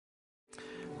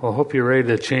Well, I hope you're ready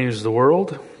to change the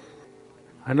world.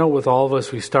 I know with all of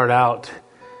us, we start out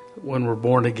when we're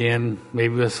born again,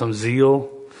 maybe with some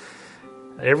zeal.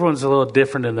 Everyone's a little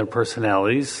different in their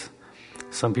personalities.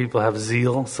 Some people have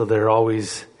zeal, so they're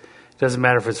always, it doesn't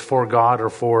matter if it's for God or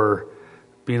for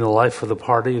being the life of the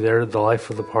party, they're the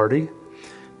life of the party.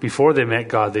 Before they met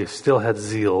God, they still had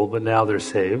zeal, but now they're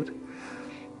saved.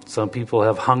 Some people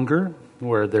have hunger,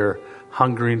 where they're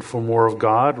hungering for more of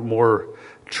God, more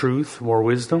truth, more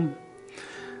wisdom.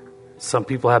 Some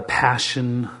people have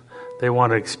passion. They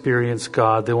want to experience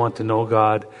God. They want to know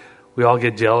God. We all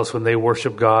get jealous when they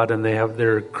worship God and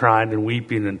they're crying and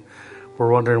weeping, and we're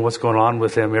wondering what's going on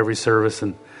with them every service,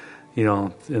 and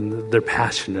they're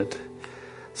passionate.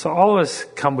 So all of us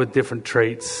come with different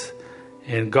traits,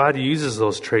 and God uses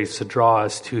those traits to draw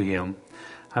us to Him.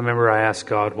 I remember I asked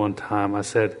God one time, I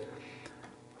said,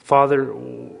 Father,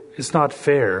 it's not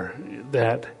fair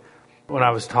that when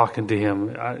I was talking to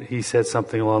Him, He said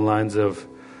something along the lines of,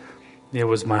 it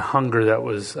was my hunger that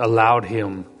was allowed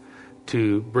Him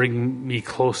to bring me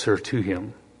closer to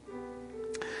Him.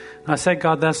 And I said,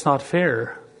 God, that's not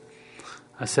fair.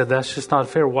 I said, that's just not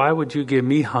fair. Why would you give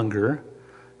me hunger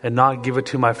and not give it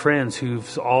to my friends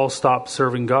who've all stopped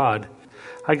serving God?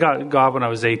 I got God when I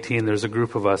was 18. There's a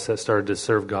group of us that started to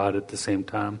serve God at the same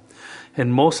time.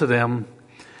 And most of them,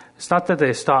 it's not that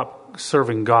they stopped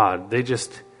serving God. They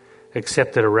just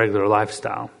accepted a regular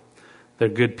lifestyle. They're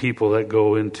good people that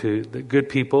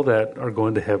are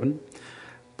going to heaven.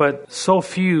 But so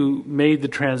few made the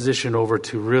transition over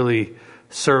to really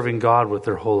serving God with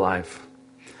their whole life.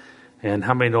 And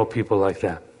how many know people like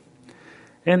that?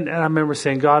 And I remember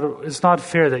saying, God, it's not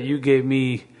fair that you gave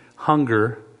me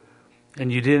hunger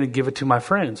and you didn't give it to my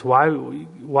friends. Why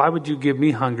would you give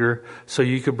me hunger so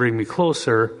you could bring me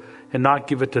closer and not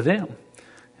give it to them?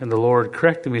 And the Lord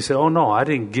corrected me. He said, oh no, I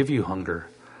didn't give you hunger.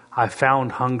 I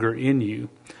found hunger in you.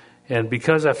 And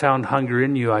because I found hunger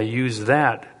in you, I used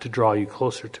that to draw you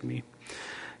closer to me.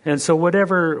 And so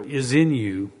whatever is in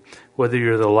you, whether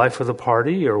you're the life of the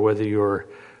party or whether you're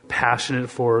passionate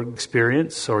for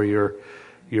experience or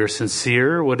you're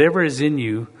sincere, whatever is in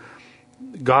you,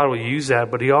 God will use that,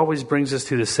 but He always brings us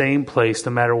to the same place,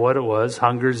 no matter what it was,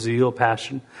 hunger, zeal,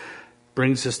 passion,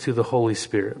 brings us to the Holy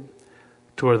Spirit,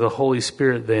 to where the Holy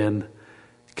Spirit then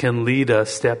can lead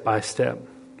us step by step.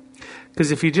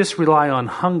 Because if you just rely on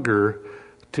hunger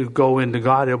to go into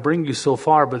God, it'll bring you so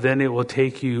far, but then it will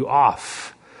take you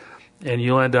off. And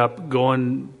you'll end up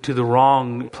going to the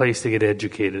wrong place to get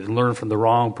educated and learn from the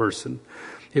wrong person.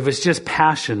 If it's just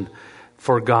passion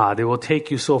for God, it will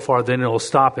take you so far, then it will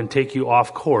stop and take you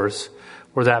off course,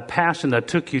 where that passion that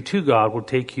took you to God will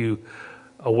take you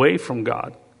away from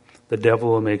God. The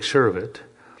devil will make sure of it.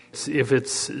 If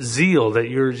it's zeal, that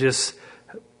you're just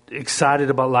excited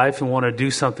about life and want to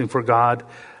do something for God,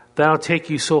 that'll take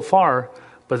you so far,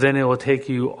 but then it will take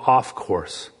you off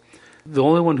course. The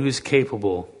only one who's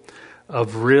capable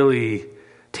of really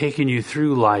taking you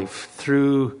through life,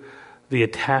 through the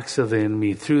attacks of the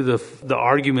enemy, through the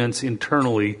arguments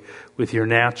internally with your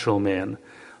natural man,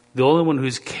 the only one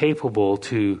who's capable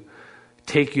to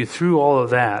take you through all of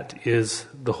that is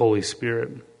the Holy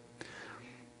Spirit.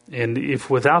 And if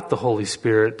without the Holy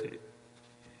Spirit,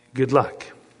 good luck.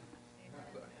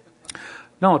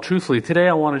 No, truthfully, today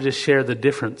I want to just share the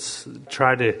difference,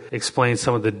 try to explain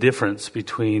some of the difference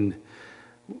between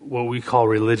what we call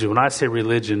religion. When I say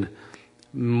religion,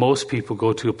 most people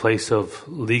go to a place of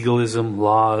legalism,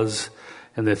 laws,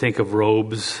 and they think of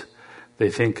robes. They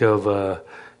think of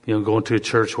going to a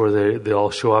church where they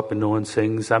all show up and no one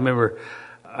sings. I remember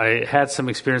I had some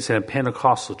experience in a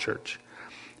Pentecostal church,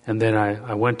 and then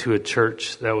I went to a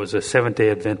church that was a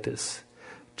Seventh-day Adventist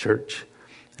church,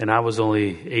 and I was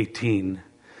only 18.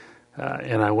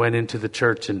 And I went into the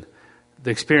church, and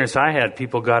the experience I had,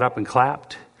 people got up and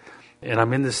clapped. And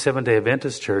I'm in this Seventh-day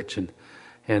Adventist church,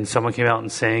 and someone came out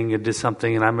and sang and did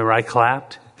something, and I remember I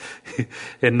clapped,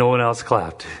 and no one else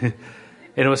clapped. And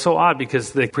it was so odd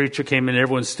because the preacher came in,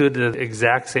 everyone stood at the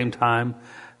exact same time.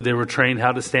 They were trained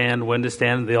how to stand, when to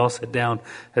stand, and they all sat down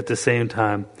at the same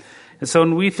time. And so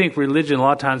when we think religion, a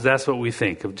lot of times that's what we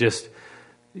think of, just,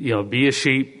 be a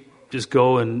sheep, just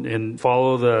go and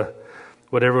follow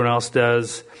what everyone else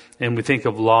does. And we think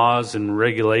of laws and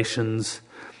regulations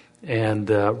and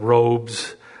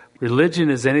robes.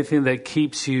 Religion is anything that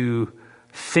keeps you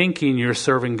thinking you're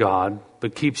serving God,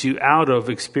 but keeps you out of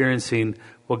experiencing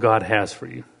what God has for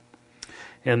you.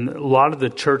 And a lot of the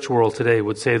church world today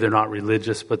would say they're not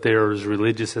religious, but they're as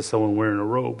religious as someone wearing a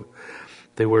robe.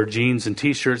 They wear jeans and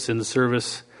T-shirts in the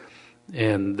service,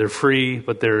 and they're free,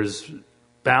 but they're as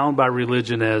bound by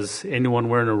religion as anyone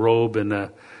wearing a robe and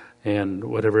a and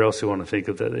whatever else you want to think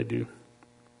of that they do.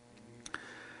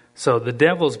 So the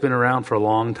devil's been around for a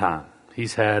long time.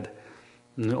 He's had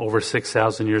over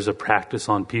 6,000 years of practice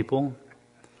on people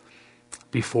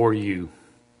before you.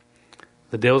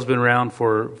 The devil's been around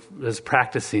as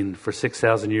practicing for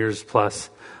 6,000 years plus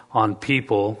on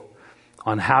people,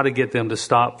 on how to get them to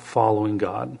stop following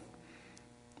God.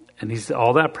 And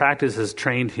all that practice has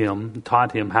trained him,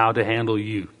 taught him how to handle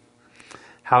you,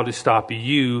 how to stop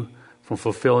you from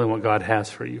fulfilling what God has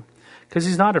for you. Because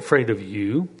he's not afraid of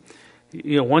you.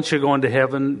 Once you're going to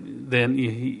heaven, then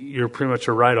you're pretty much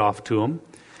a write-off to him.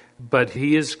 But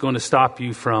he is going to stop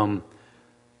you from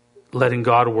letting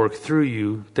God work through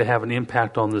you to have an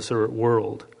impact on this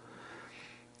world.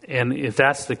 And if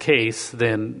that's the case,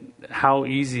 then how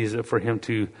easy is it for him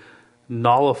to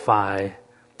nullify,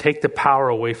 take the power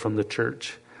away from the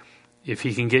church, if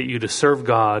he can get you to serve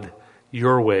God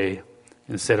your way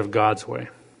instead of God's way?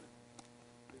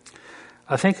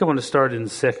 I think I want to start in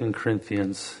 2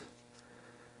 Corinthians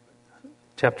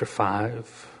chapter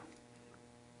 5.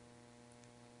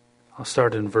 I'll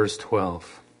start in verse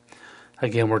 12.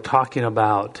 Again, we're talking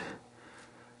about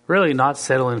really not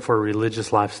settling for a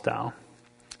religious lifestyle,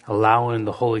 allowing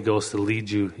the Holy Ghost to lead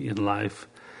you in life.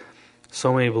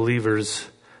 So many believers,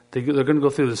 they're going to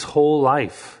go through this whole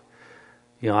life.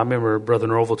 I remember Brother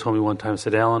Norval told me one time,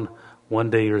 said, Alan, one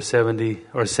day you're 70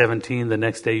 or 17, the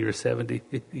next day you're 70,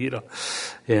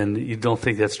 and you don't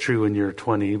think that's true when you're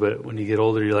 20, but when you get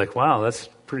older, you're like, wow, that's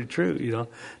pretty true,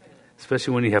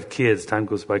 especially when you have kids, time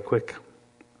goes by quick.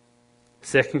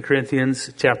 2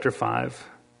 Corinthians chapter 5.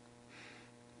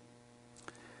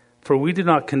 For we do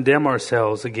not condemn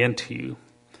ourselves again to you,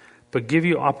 but give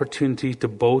you opportunity to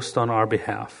boast on our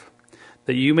behalf,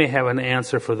 that you may have an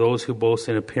answer for those who boast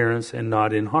in appearance and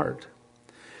not in heart.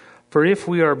 For if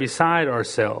we are beside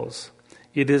ourselves,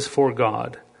 it is for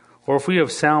God, or if we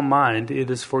have sound mind,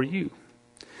 it is for you.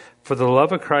 For the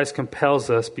love of Christ compels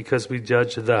us, because we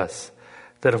judge thus,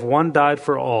 that if one died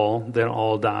for all, then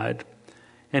all died.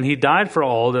 And he died for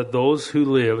all, that those who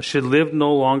live should live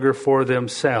no longer for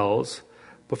themselves,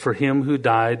 but for him who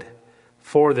died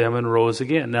for them and rose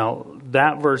again. Now,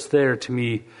 that verse there to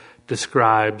me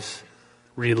describes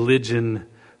religion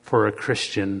for a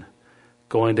Christian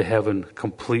going to heaven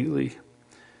completely.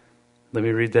 Let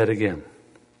me read that again.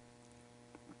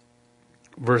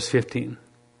 Verse 15.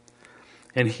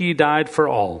 And he died for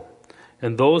all,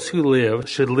 and those who live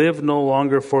should live no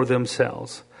longer for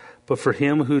themselves, but for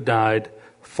him who died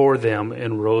for them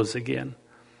and rose again.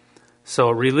 So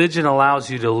religion allows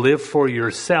you to live for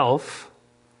yourself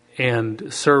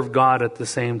and serve God at the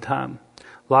same time.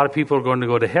 A lot of people are going to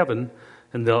go to heaven,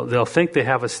 and they'll think they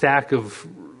have a stack of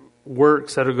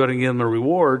works that are going to give them a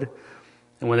reward,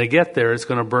 and when they get there, it's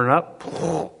going to burn up,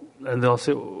 and they'll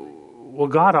say, well,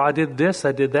 God, I did this,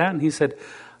 I did that, and he said,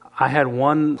 I had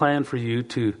one plan for you,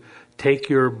 to take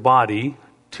your body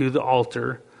to the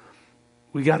altar.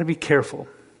 We got to be careful,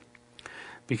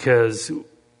 because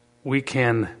we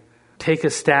can take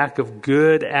a stack of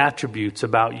good attributes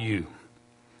about you.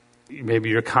 Maybe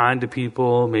you're kind to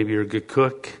people, maybe you're a good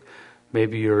cook,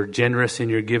 maybe you're generous in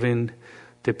your giving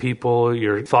to people,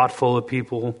 you're thoughtful of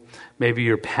people, maybe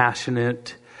you're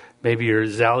passionate, maybe you're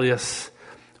zealous.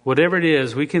 Whatever it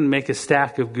is, we can make a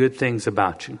stack of good things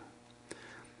about you.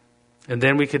 And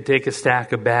then we could take a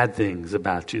stack of bad things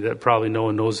about you that probably no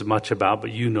one knows much about,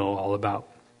 but you know all about.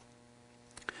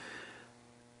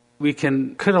 We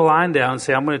can cut a line down and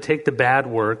say, I'm going to take the bad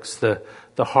works, the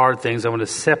hard things, I'm going to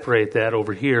separate that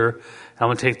over here. I'm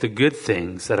going to take the good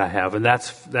things that I have, and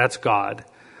that's God.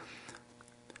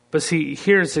 But see,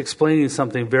 here it's explaining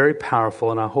something very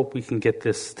powerful, and I hope we can get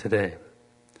this today.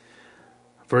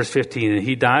 Verse 15, and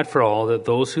he died for all, that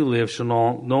those who live shall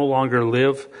no longer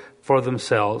live for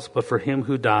themselves, but for him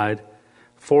who died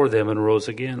for them and rose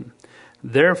again.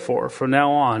 Therefore, from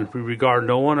now on, we regard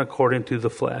no one according to the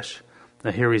flesh.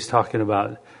 Now here he's talking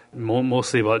about,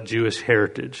 mostly about Jewish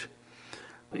heritage.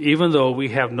 Even though we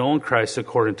have known Christ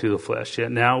according to the flesh,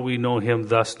 yet now we know him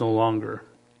thus no longer.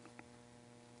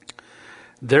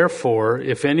 Therefore,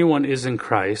 if anyone is in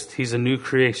Christ, he's a new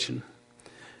creation.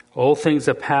 Old things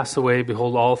have passed away,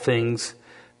 behold, all things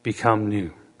become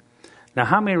new. Now,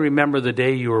 how many remember the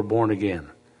day you were born again?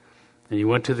 And you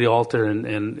went to the altar,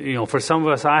 and for some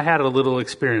of us, I had a little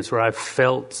experience where I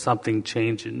felt something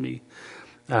change in me.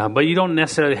 But you don't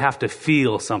necessarily have to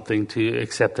feel something to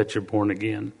accept that you're born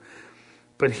again.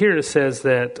 But here it says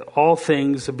that all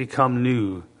things have become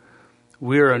new.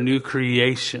 We're a new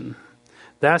creation.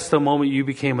 That's the moment you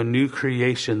became a new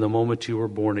creation, the moment you were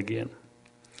born again.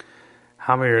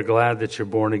 How many are glad that you're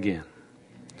born again?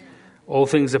 Old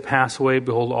things have passed away.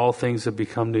 Behold, all things have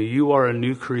become new. You are a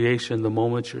new creation the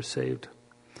moment you're saved.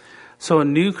 So a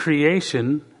new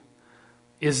creation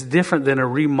is different than a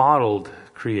remodeled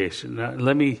creation. Now,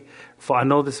 I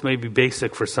know this may be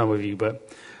basic for some of you, but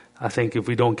I think if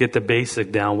we don't get the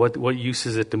basic down, what use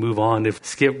is it to move on? If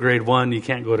skip grade 1, you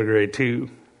can't go to grade 2.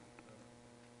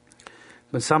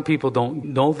 But some people don't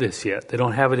know this yet. They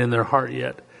don't have it in their heart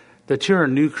yet, that you're a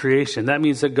new creation. That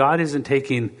means that God isn't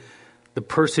taking the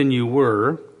person you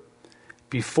were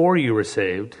before you were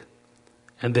saved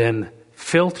and then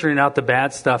filtering out the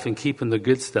bad stuff and keeping the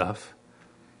good stuff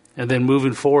and then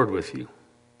moving forward with you.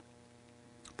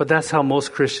 But that's how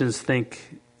most Christians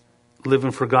think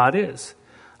living for God is.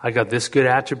 I got this good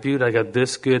attribute. I got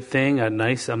this good thing. I'm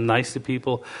nice to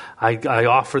people. I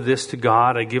offer this to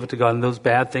God. I give it to God. And those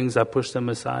bad things, I push them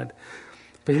aside.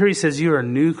 But here he says you're a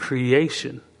new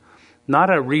creation,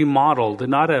 not a remodeled,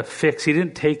 not a fix. He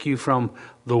didn't take you from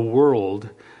the world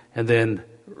and then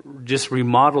just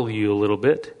remodel you a little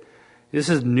bit. This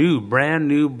is new, brand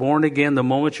new, born again. The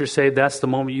moment you're saved, that's the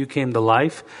moment you came to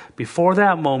life. Before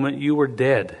that moment, you were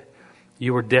dead.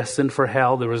 You were destined for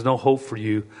hell. There was no hope for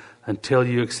you until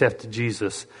you accepted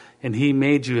Jesus. And he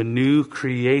made you a new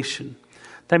creation.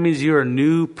 That means you're a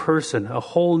new person, a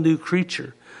whole new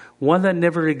creature, one that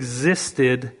never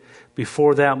existed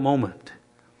before that moment.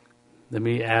 Let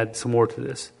me add some more to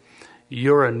this.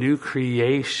 You're a new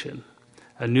creation,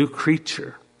 a new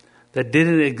creature that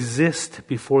didn't exist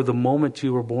before the moment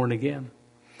you were born again.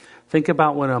 Think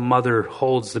about when a mother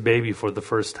holds the baby for the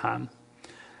first time.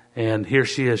 And here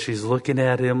she is, she's looking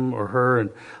at him or her and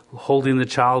holding the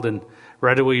child, and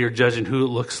right away you're judging who it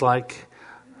looks like.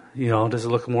 You know, does it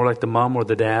look more like the mom or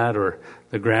the dad or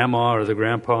the grandma or the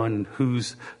grandpa, and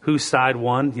whose side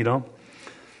won, you know?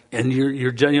 And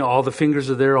you're judging, all the fingers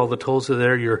are there, all the toes are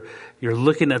there. You're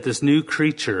looking at this new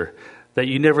creature that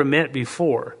you never met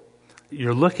before.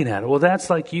 You're looking at it. Well, that's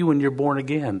like you when you're born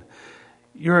again.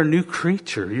 You're a new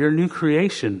creature. You're a new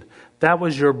creation. That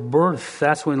was your birth.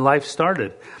 That's when life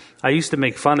started. I used to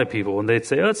make fun of people when they'd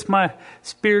say, "Oh, it's my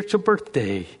spiritual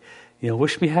birthday. You know,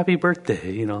 wish me happy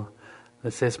birthday." You know,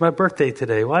 they'd say, "It's my birthday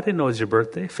today." Well, I didn't know it was your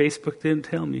birthday. Facebook didn't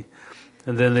tell me.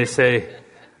 And then they say,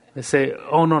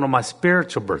 "Oh, no, my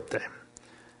spiritual birthday."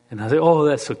 And I say, "Oh,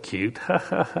 that's so cute."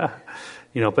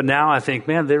 You know, but now I think,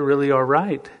 man, they really are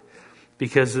right.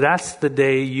 Because that's the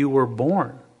day you were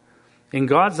born. In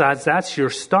God's eyes, that's your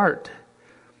start.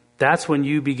 That's when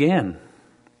you began.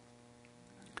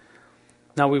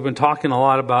 Now, we've been talking a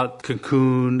lot about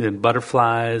cocoon and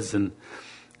butterflies and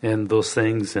those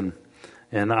things. And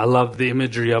I love the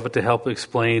imagery of it to help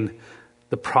explain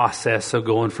the process of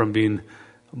going from being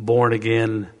born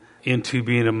again into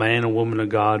being a man and woman of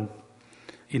God.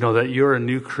 You know, that you're a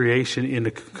new creation in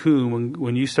the cocoon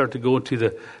when you start to go into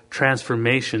the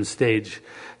transformation stage.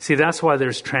 See, that's why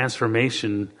there's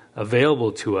transformation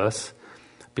available to us,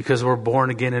 because we're born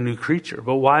again a new creature.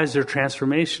 But why is there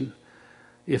transformation?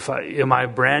 Am I a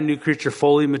brand new creature,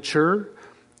 fully mature?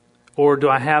 Or do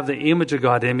I have the image of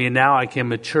God in me and now I can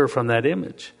mature from that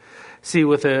image? See,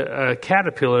 with a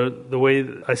caterpillar, the way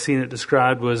I seen it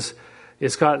described was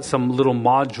it's got some little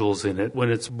modules in it when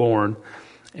it's born.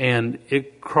 And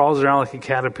it crawls around like a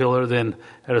caterpillar. Then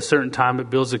at a certain time, it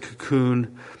builds a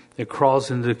cocoon. It crawls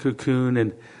into the cocoon,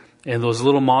 and those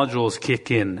little modules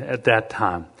kick in at that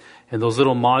time. And those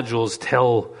little modules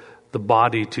tell the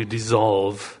body to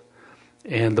dissolve.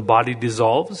 And the body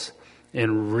dissolves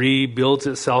and rebuilds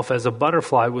itself as a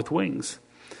butterfly with wings.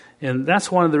 And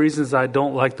that's one of the reasons I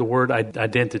don't like the word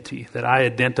identity, that I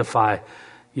identify.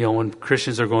 You know, when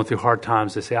Christians are going through hard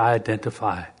times, they say, "I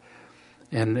identify."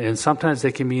 And sometimes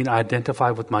they can mean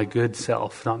identify with my good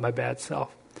self, not my bad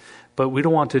self. But we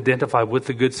don't want to identify with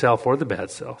the good self or the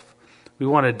bad self. We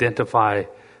want to identify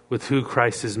with who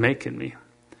Christ is making me.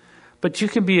 But you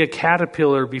can be a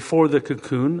caterpillar before the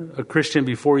cocoon, a Christian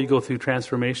before you go through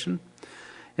transformation,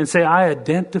 and say, "I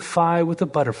identify with a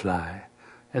butterfly."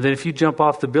 And then if you jump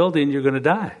off the building, you're going to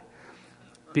die.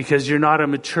 Because you're not a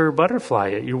mature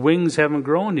butterfly yet. Your wings haven't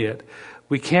grown yet.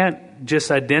 We can't just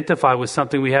identify with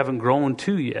something we haven't grown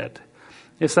to yet.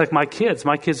 It's like my kids.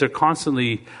 My kids are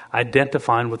constantly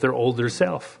identifying with their older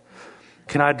self.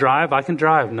 Can I drive? I can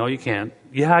drive. No, you can't.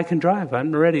 Yeah, I can drive.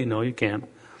 I'm ready. No, you can't.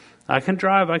 I can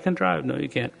drive. No, you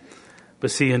can't.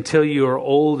 But see, until you are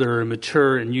older and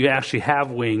mature and you actually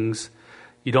have wings,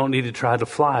 you don't need to try to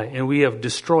fly. And we have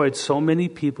destroyed so many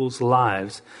people's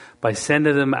lives by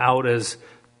sending them out as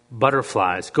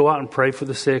butterflies. Go out and pray for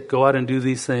the sick. Go out and do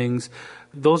these things.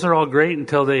 Those are all great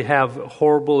until they have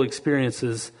horrible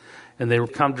experiences and they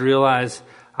come to realize,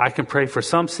 I can pray for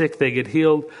some sick, they get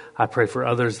healed. I pray for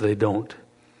others, they don't.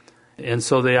 And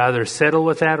so they either settle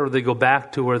with that or they go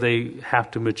back to where they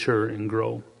have to mature and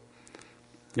grow.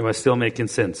 Am I still making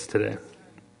sense today?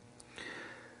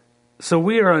 So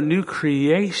we are a new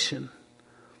creation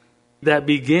that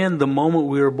began the moment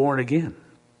we were born again.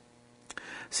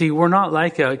 See, we're not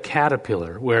like a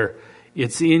caterpillar where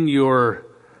it's in your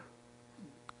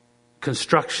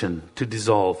construction to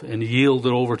dissolve and yield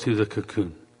it over to the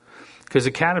cocoon. Because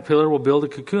a caterpillar will build a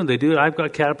cocoon. They do it. I've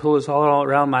got caterpillars all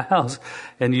around my house.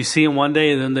 And you see them one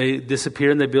day and then they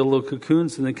disappear and they build little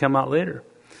cocoons and they come out later.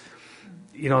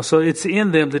 So it's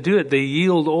in them to do it. They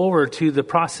yield over to the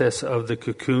process of the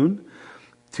cocoon,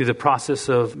 to the process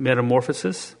of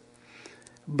metamorphosis.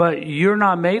 But you're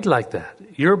not made like that.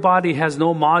 Your body has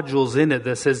no modules in it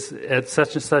that says at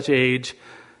such and such age,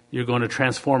 you're going to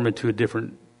transform into a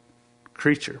different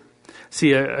creature.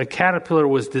 See, a caterpillar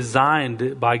was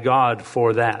designed by God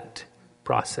for that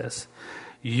process.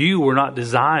 You were not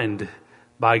designed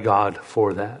by God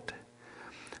for that.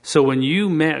 So when you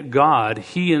met God,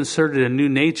 He inserted a new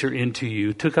nature into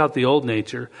you, took out the old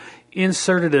nature,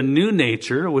 inserted a new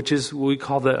nature, which is,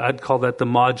 I'd call that the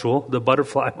module, the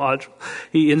butterfly module.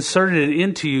 He inserted it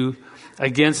into you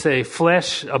against a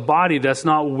flesh, a body that's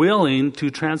not willing to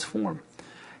transform.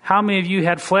 How many of you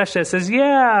had flesh that says,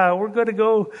 yeah, we're going to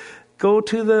go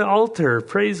to the altar.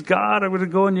 Praise God. I'm going to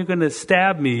go and you're going to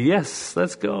stab me. Yes,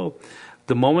 let's go.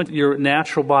 The moment your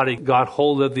natural body got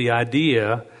hold of the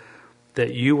idea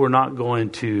that you were not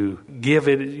going to give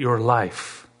it your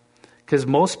life. Because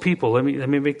most people, let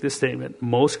me make this statement.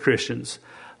 Most Christians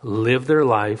live their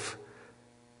life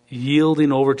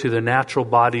yielding over to their natural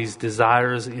body's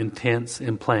desires, intents,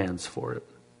 and plans for it.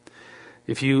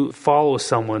 If you follow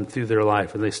someone through their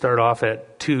life and they start off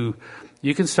at 2,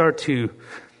 you can start to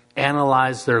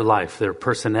analyze their life, their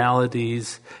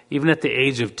personalities. Even at the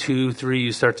age of 2, 3,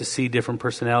 you start to see different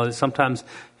personalities. Sometimes,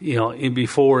 in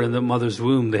the mother's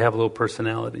womb, they have little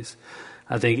personalities.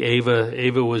 I think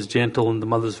Ava was gentle in the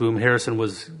mother's womb. Harrison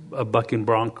was a bucking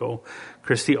bronco.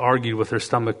 Christy argued with her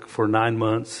stomach for 9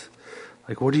 months.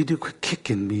 Like, what do you do? Quit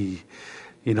kicking me.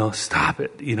 Stop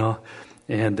it,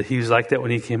 And he was like that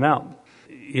when he came out.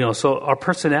 So our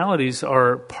personalities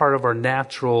are part of our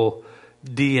natural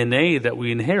DNA that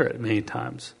we inherit many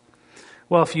times.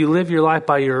 Well, if you live your life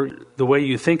by the way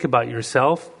you think about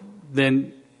yourself,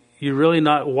 then you're really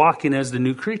not walking as the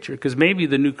new creature. Because maybe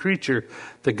the new creature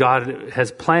that God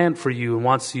has planned for you and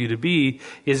wants you to be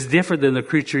is different than the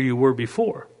creature you were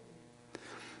before.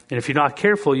 And if you're not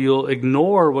careful, you'll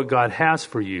ignore what God has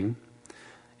for you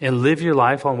and live your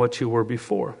life on what you were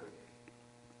before.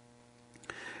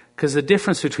 Because the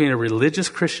difference between a religious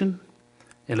Christian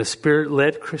and a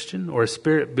Spirit-led Christian or a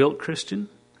Spirit-built Christian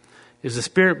is a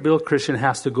Spirit-built Christian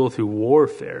has to go through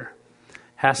warfare,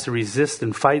 has to resist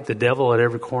and fight the devil at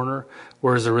every corner,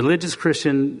 whereas a religious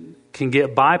Christian can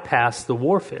get bypast the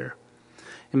warfare.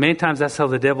 And many times that's how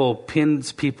the devil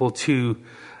pins people to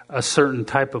a certain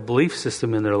type of belief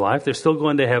system in their life. They're still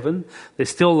going to heaven. They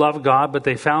still love God, but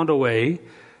they found a way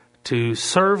to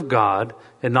serve God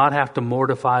and not have to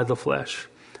mortify the flesh,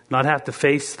 not have to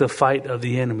face the fight of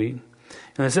the enemy.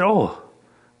 And they said, oh,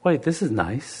 wait, this is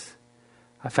nice.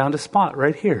 I found a spot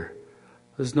right here.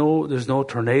 There's no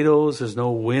tornadoes, there's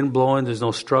no wind blowing, there's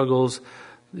no struggles.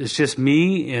 It's just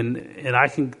me and I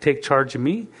can take charge of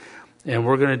me and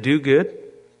we're going to do good.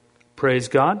 Praise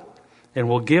God. And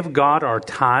we'll give God our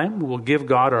time. We'll give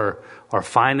God our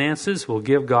finances. We'll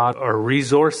give God our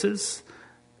resources.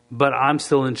 But I'm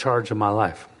still in charge of my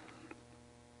life.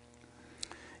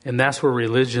 And that's where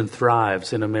religion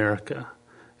thrives in America.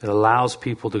 It allows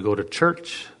people to go to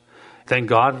church. Thank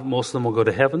God most of them will go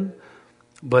to heaven.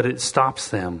 But it stops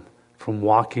them from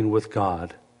walking with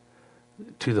God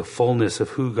to the fullness of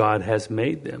who God has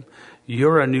made them.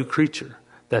 You're a new creature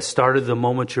that started the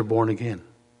moment you're born again.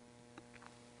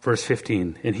 Verse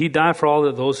 15, and He died for all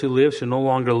that those who live should no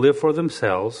longer live for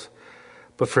themselves,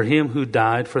 but for Him who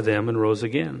died for them and rose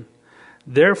again.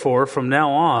 Therefore, from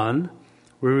now on,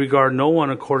 we regard no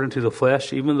one according to the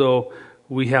flesh, even though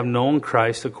we have known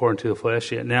Christ according to the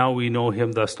flesh, yet now we know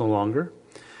Him thus no longer.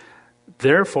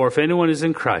 Therefore, if anyone is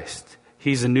in Christ,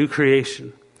 he's a new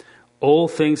creation. Old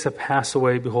things have passed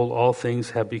away. Behold, all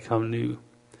things have become new.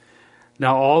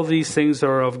 Now all these things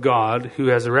are of God, who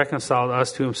has reconciled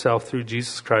us to Himself through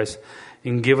Jesus Christ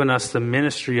and given us the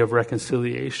ministry of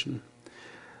reconciliation.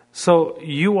 So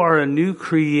you are a new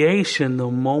creation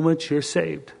the moment you're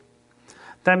saved.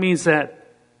 That means that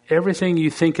everything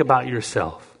you think about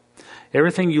yourself,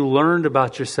 everything you learned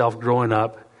about yourself growing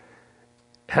up,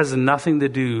 has nothing to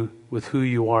do with who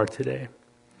you are today.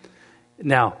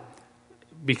 Now,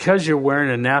 because you're wearing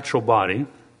a natural body,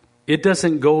 it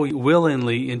doesn't go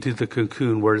willingly into the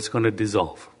cocoon where it's going to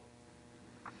dissolve.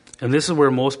 And this is where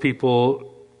most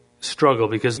people struggle,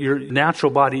 because your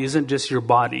natural body isn't just your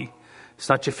body. It's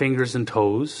not your fingers and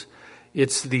toes.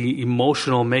 It's the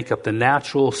emotional makeup, the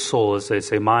natural soul, as they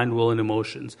say, mind, will, and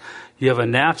emotions. You have a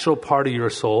natural part of your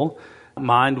soul,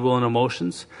 mind, will, and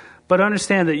emotions. But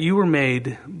understand that you were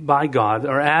made by God,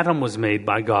 or Adam was made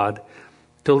by God,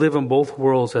 to live in both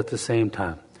worlds at the same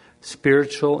time,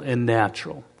 spiritual and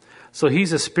natural. So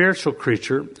he's a spiritual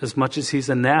creature as much as he's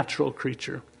a natural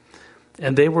creature.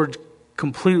 And they were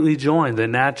completely joined, the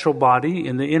natural body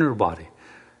and the inner body.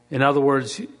 In other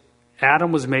words,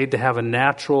 Adam was made to have a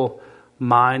natural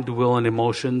mind, will, and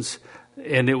emotions,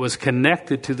 and it was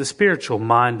connected to the spiritual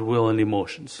mind, will, and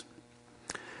emotions.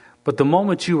 But the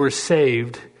moment you were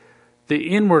saved,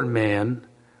 the inward man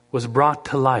was brought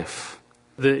to life.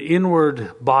 The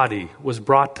inward body was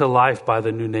brought to life by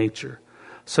the new nature.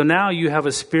 So now you have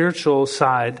a spiritual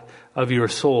side of your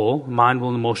soul, mind, will,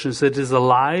 and emotions, that is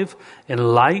alive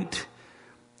and light,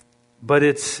 but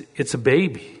it's a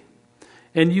baby.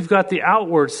 And you've got the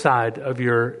outward side of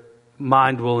your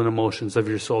mind, will, and emotions of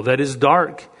your soul that is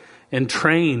dark and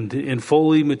trained and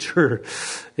fully mature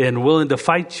and willing to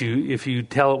fight you if you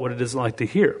tell it what it doesn't like to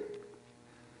hear.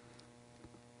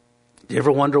 Do you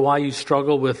ever wonder why you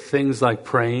struggle with things like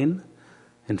praying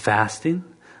and fasting?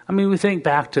 I mean, we think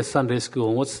back to Sunday school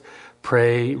and what's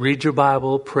pray, read your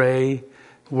Bible, pray,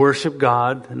 worship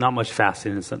God. Not much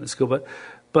fasting in Sunday school,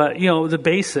 but you know, the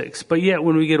basics. But yet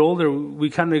when we get older, we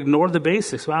kind of ignore the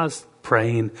basics. Well, I was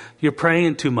praying. You're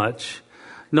praying too much.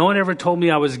 No one ever told me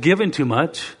I was giving too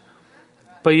much,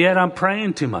 but yet I'm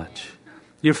praying too much.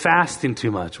 You're fasting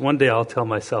too much. One day I'll tell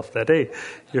myself that, hey,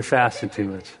 you're fasting too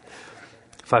much.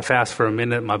 If I fast for a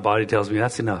minute, my body tells me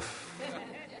that's enough.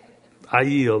 I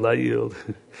yield.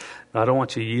 I don't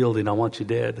want you yielding. I want you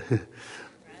dead.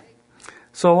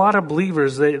 So a lot of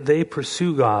believers, they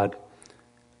pursue God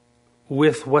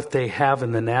with what they have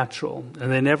in the natural.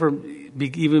 And they never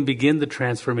even begin the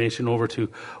transformation over to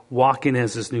walking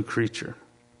as this new creature.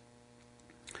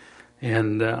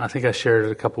 And I think I shared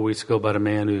it a couple weeks ago about a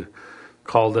man who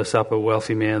called us up, a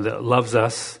wealthy man that loves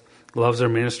us, loves our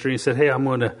ministry, and said, hey,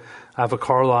 I have a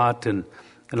car lot and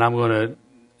I'm going to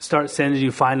start sending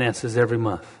you finances every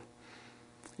month.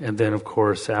 And then, of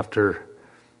course,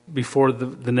 before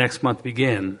the next month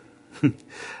began,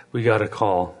 we got a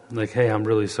call. Like, hey, I'm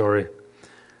really sorry.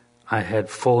 I had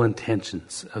full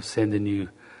intentions of sending you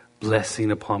blessing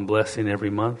upon blessing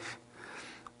every month.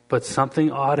 But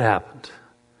something odd happened.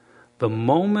 The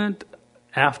moment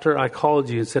after I called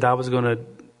you and said I was going to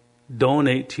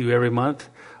donate to you every month,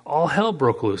 all hell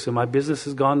broke loose and my business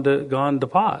has gone to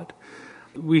pot.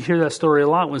 We hear that story a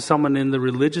lot when someone in the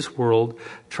religious world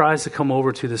tries to come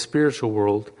over to the spiritual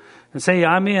world and say,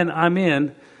 I'm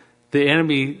in. The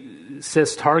enemy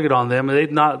sets target on them, and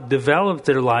they've not developed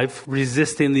their life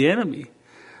resisting the enemy.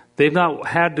 They've not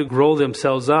had to grow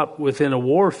themselves up within a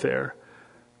warfare.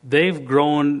 They've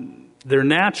grown their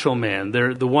natural man.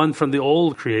 They're the one from the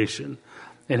old creation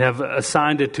and have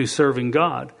assigned it to serving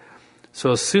God.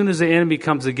 So as soon as the enemy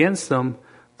comes against them,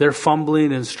 they're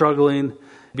fumbling and struggling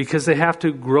because they have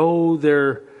to grow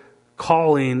their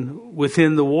calling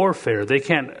within the warfare. They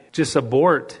can't just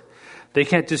abort. They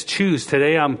can't just choose.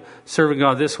 Today I'm serving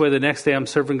God this way. The next day I'm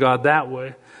serving God that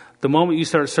way. The moment you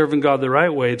start serving God the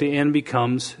right way, the enemy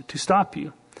comes to stop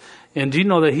you. And do you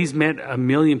know that he's met 1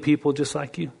 million people just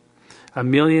like you?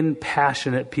 1 million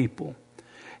passionate people.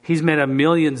 He's met 1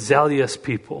 million zealous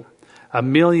people. 1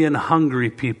 million hungry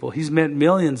people. He's met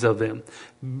millions of them.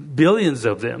 Billions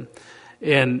of them.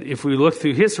 And if we look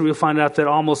through history, we'll find out that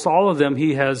almost all of them,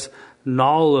 he has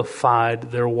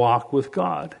nullified their walk with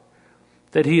God.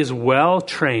 That he is well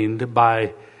trained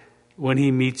by when he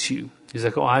meets you. He's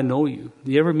like, oh, I know you.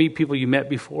 You ever meet people you met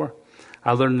before?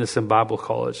 I learned this in Bible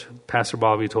college. Pastor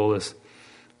Bobby told us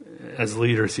as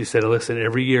leaders, he said, listen,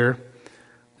 every year,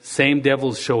 same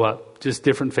devils show up, just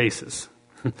different faces.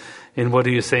 And what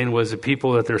he was saying was the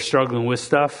people that they're struggling with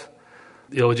stuff,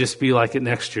 it'll just be like it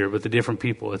next year, but the different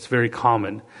people. It's very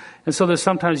common. And so there's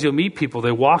sometimes you'll meet people,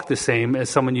 they walk the same as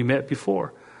someone you met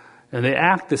before. And they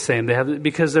act the same.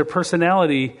 Because their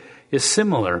personality is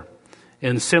similar.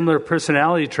 And similar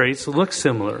personality traits look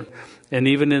similar. And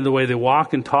even in the way they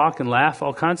walk and talk and laugh,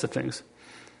 all kinds of things.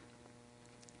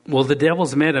 Well, the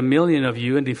devil's met 1 million of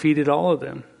you and defeated all of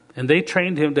them. And they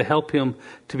trained him to help him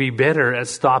to be better at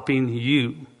stopping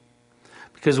you.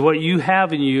 Because what you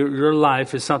have in your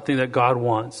life is something that God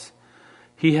wants.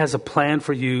 He has a plan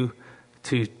for you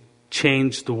to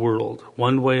change the world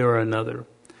one way or another.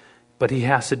 But he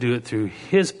has to do it through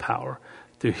his power,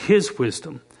 through his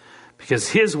wisdom. Because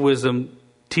his wisdom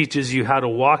teaches you how to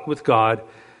walk with God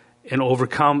and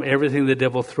overcome everything the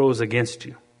devil throws against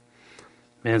you.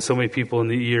 Man, so many people in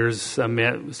the years I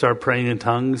met start praying in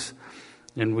tongues,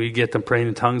 and we get them praying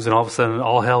in tongues, and all of a sudden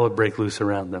all hell would break loose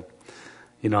around them.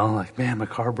 You know, like, man, my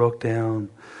car broke down.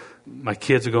 My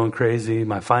kids are going crazy.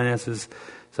 My finances.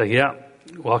 It's like, yeah,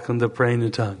 welcome to praying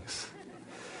in tongues.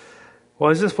 Well,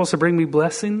 is this supposed to bring me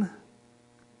blessing?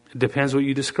 It depends what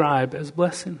you describe as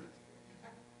blessing.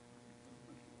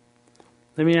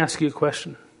 Let me ask you a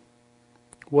question.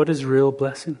 What is real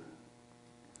blessing?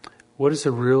 What is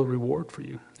a real reward for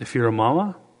you? If you're a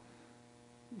mama,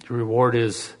 your reward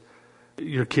is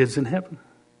your kids in heaven.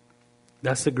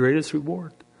 That's the greatest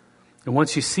reward. And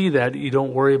once you see that, you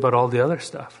don't worry about all the other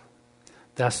stuff.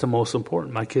 That's the most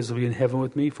important. My kids will be in heaven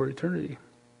with me for eternity.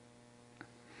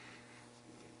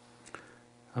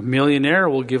 A millionaire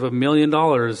will give $1 million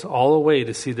all away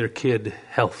to see their kid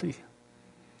healthy.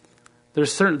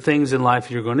 There's certain things in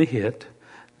life you're going to hit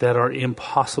that are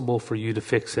impossible for you to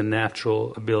fix in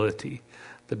natural ability.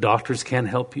 The doctors can't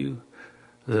help you.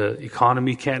 The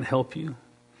economy can't help you.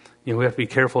 You know, we have to be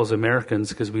careful as Americans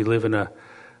because we live in a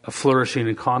flourishing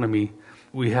economy.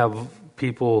 We have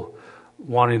people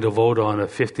wanting to vote on a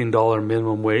 $15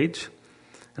 minimum wage.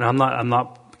 And I'm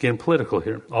not getting political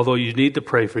here. Although you need to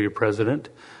pray for your president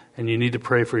and you need to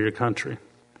pray for your country.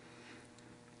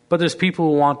 But there's people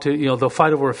who want to, they'll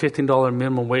fight over a $15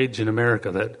 minimum wage in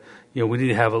America that, we need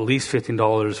to have at least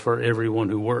 $15 for everyone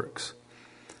who works.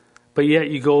 But yet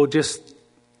you go just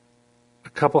a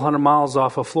couple hundred miles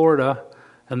off of Florida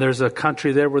and there's a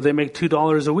country there where they make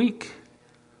 $2 a week.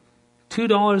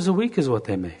 $2 a week is what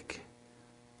they make.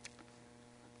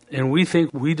 And we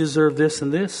think we deserve this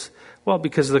and this. Well,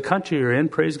 because of the country you're in,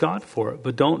 praise God for it.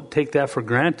 But don't take that for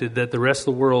granted that the rest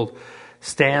of the world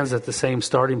stands at the same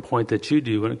starting point that you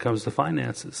do when it comes to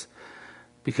finances.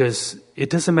 Because it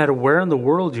doesn't matter where in the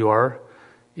world you are.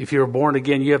 If you're born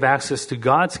again, you have access to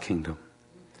God's kingdom.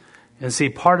 And see,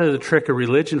 part of the trick of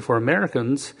religion for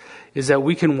Americans is that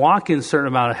we can walk in a certain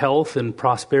amount of health and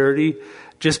prosperity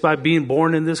just by being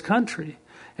born in this country.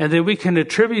 And then we can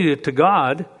attribute it to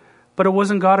God, but it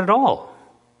wasn't God at all.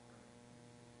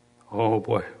 Oh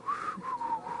boy.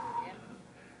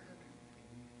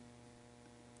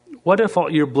 What if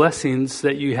all your blessings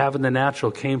that you have in the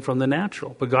natural came from the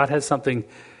natural, but God has something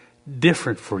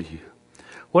different for you?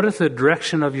 What if the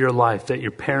direction of your life that your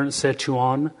parents set you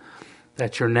on,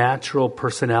 that your natural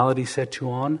personality set you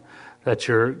on, that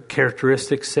your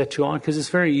characteristics set you on? Because it's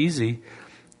very easy.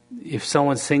 If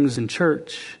someone sings in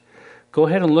church, go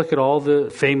ahead and look at all the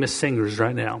famous singers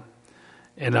right now.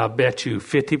 And I'll bet you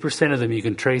 50% of them, you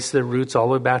can trace their roots all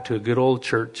the way back to a good old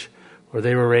church where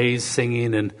they were raised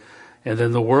singing, and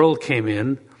then the world came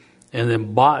in and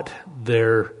then bought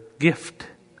their gift.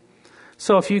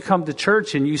 So if you come to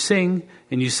church and you sing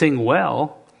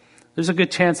well, there's a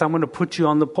good chance I'm going to put you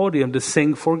on the podium to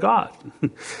sing for God.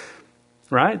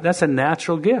 Right? That's a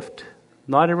natural gift.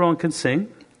 Not everyone can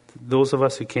sing. Those of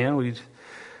us who can,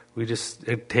 we just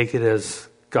take it as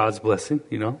God's blessing,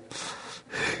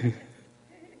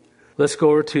 Let's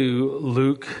go over to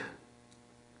Luke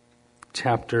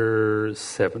chapter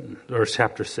 7 or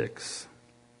chapter 6.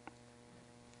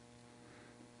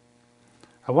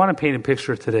 I want to paint a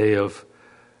picture today of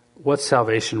what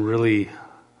salvation really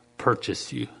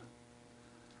purchased you.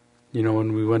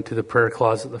 When we went to the prayer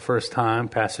closet the first time,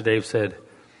 Pastor Dave said,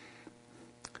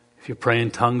 if you pray in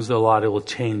tongues a lot, it will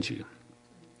change you.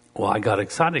 Well, I got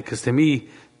excited because to me,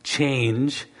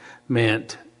 change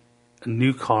meant a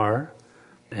new car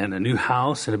and a new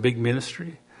house and a big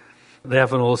ministry. They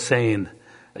have an old saying,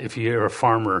 if you're a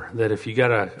farmer, that if you got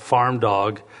a farm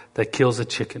dog that kills a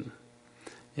chicken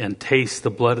and tastes the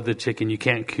blood of the chicken, you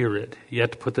can't cure it. You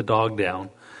have to put the dog down.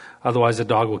 Otherwise, the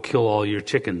dog will kill all your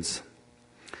chickens.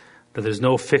 That there's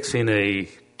no fixing a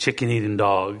chicken-eating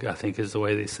dog, I think is the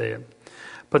way they say it.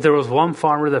 But there was one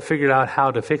farmer that figured out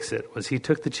how to fix it. Was he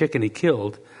took the chicken he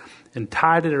killed and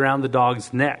tied it around the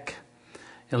dog's neck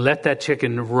and let that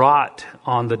chicken rot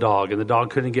on the dog. And the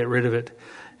dog couldn't get rid of it.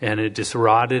 And it just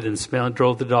rotted and smelled,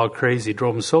 drove the dog crazy,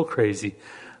 drove him so crazy.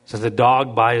 So the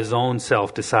dog by his own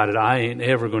self decided, I ain't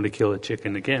ever going to kill a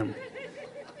chicken again.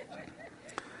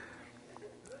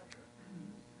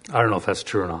 I don't know if that's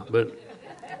true or not, but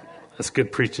that's a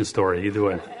good preaching story either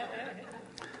way.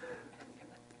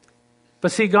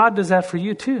 But see, God does that for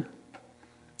you too.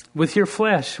 With your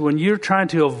flesh, when you're trying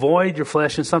to avoid your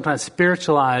flesh and sometimes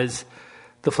spiritualize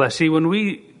the flesh. See, when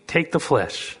we take the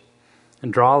flesh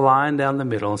and draw a line down the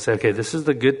middle and say, okay, this is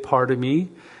the good part of me,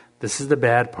 this is the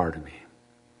bad part of me.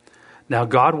 Now,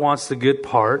 God wants the good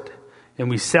part, and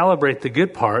we celebrate the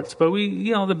good parts, but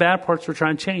the bad parts we're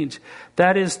trying to change.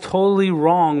 That is totally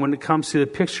wrong when it comes to the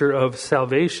picture of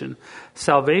salvation.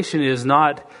 Salvation is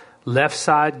not left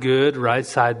side good, right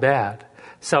side bad.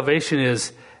 Salvation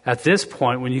is, at this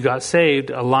point, when you got saved,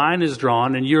 a line is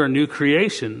drawn and you're a new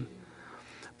creation,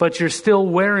 but you're still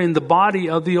wearing the body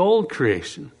of the old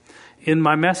creation. In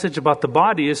my message about the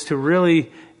body is to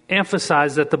really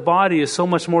emphasize that the body is so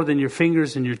much more than your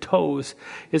fingers and your toes.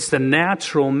 It's the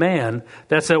natural man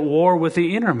that's at war with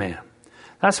the inner man.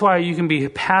 That's why you can be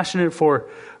passionate for,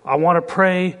 I want to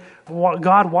pray,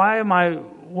 God,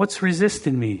 what's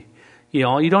resisting me?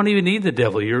 You don't even need the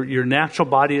devil. Your natural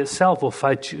body itself will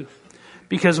fight you.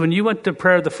 Because when you went to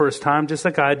prayer the first time, just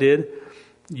like I did,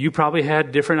 you probably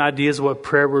had different ideas of what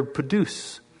prayer would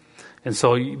produce. And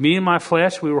so me and my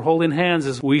flesh, we were holding hands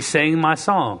as we sang my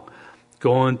song.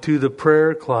 Going to the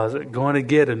prayer closet, going to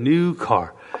get a new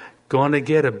car, going to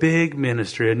get a big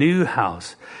ministry, a new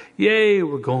house. Yay,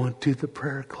 we're going to the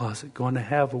prayer closet, going to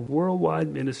have a worldwide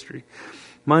ministry.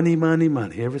 Money, money,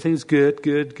 money. Everything's good,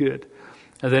 good, good.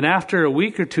 And then after a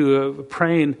week or two of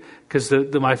praying, because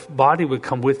my body would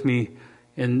come with me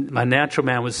and my natural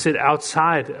man would sit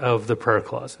outside of the prayer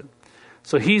closet.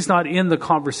 So he's not in the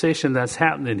conversation that's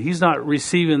happening. He's not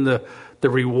receiving the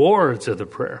rewards of the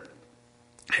prayer.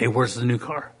 Hey, where's the new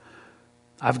car?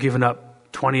 I've given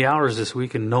up 20 hours this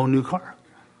week and no new car.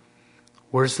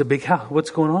 Where's the big house? What's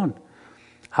going on?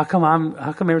 How come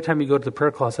every time you go to the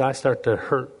prayer closet, I start to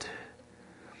hurt?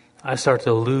 I start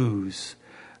to lose.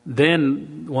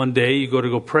 Then one day you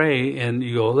go pray and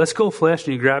you go, let's go flesh.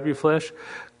 And you grab your flesh.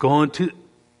 What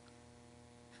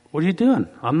are you doing?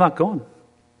 I'm not going.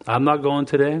 I'm not going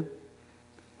today. I'm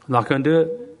not going to do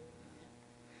it.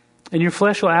 And your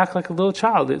flesh will act like a little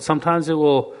child. Sometimes it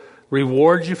will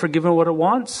reward you for giving what it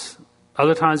wants.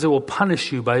 Other times it will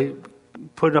punish you by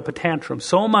putting up a tantrum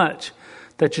so much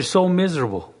that you're so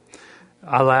miserable.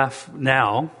 I laugh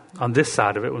now on this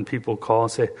side of it when people call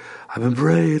and say, I've been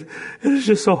praying and it's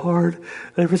just so hard.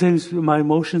 My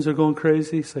emotions are going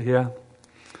crazy. So yeah.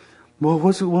 Well,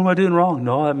 what am I doing wrong?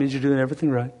 No, that means you're doing everything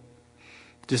right.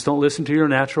 Just don't listen to your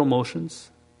natural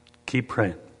emotions. Keep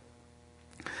praying.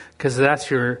 Because that's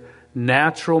your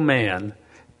natural man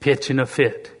pitching a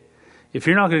fit. If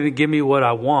you're not going to give me what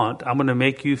I want, I'm going to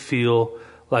make you feel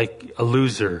like a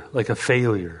loser, like a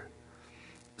failure.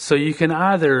 So you can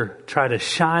either try to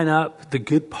shine up the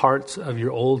good parts of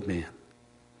your old man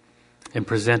and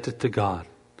present it to God,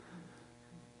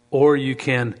 or you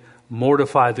can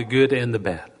mortify the good and the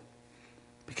bad,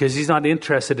 because he's not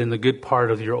interested in the good part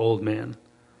of your old man.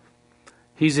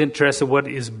 He's interested in what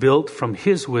is built from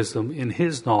his wisdom, in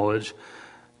his knowledge,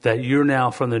 that you're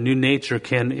now from the new nature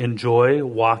can enjoy,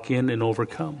 walk in, and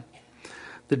overcome.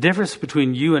 The difference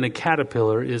between you and a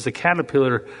caterpillar is a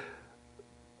caterpillar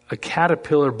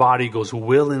body goes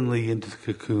willingly into the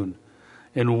cocoon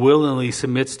and willingly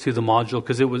submits to the module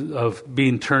because it was of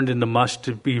being turned into mush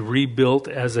to be rebuilt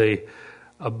as a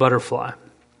butterfly.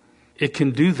 It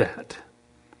can do that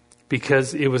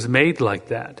because it was made like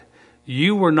that.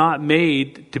 You were not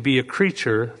made to be a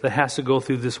creature that has to go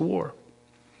through this war.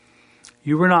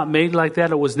 You were not made like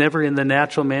that. It was never in the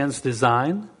natural man's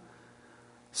design.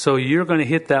 So you're going to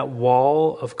hit that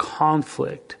wall of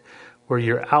conflict where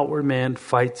your outward man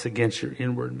fights against your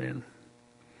inward man.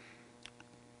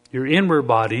 Your inward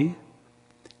body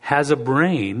has a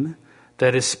brain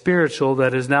that is spiritual,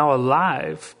 that is now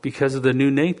alive because of the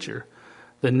new nature.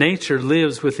 The nature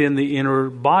lives within the inner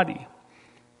body.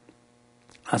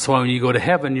 That's why when you go to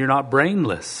heaven, you're not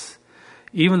brainless.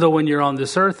 Even though when you're on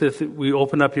this earth, if we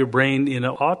open up your brain in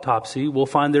an autopsy, we'll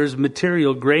find there's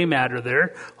material, gray matter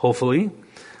there, hopefully.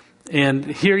 And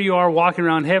here you are walking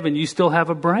around heaven, you still have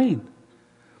a brain.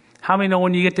 How many know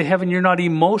when you get to heaven, you're not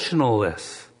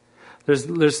emotionless? There's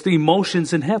the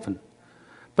emotions in heaven.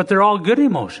 But they're all good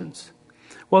emotions.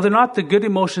 Well, they're not the good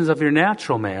emotions of your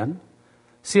natural man.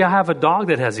 See, I have a dog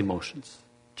that has emotions.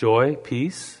 Joy,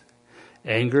 peace,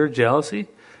 anger, jealousy.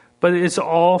 But it's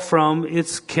all from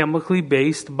its chemically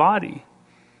based body.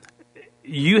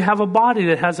 You have a body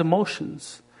that has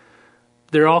emotions.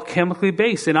 They're all chemically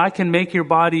based. And I can make your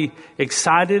body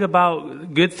excited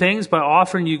about good things by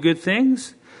offering you good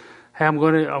things. Hey, I'm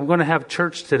going to have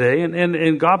church today.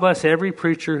 And God bless every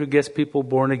preacher who gets people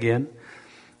born again.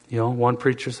 You know, one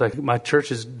preacher's like, my church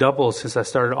has doubled since I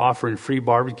started offering free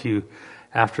barbecue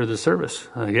after the service.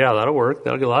 Yeah, that'll work.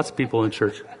 That'll get lots of people in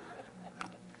church.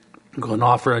 I'm going to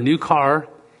offer a new car.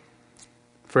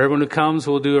 For everyone who comes,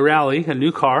 we'll do a rally, a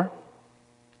new car.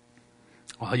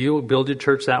 Well, you will build your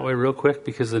church that way real quick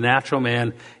because the natural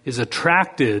man is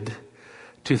attracted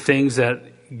to things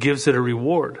that gives it a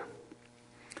reward.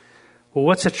 Well,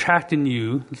 what's attracting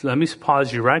you? Let me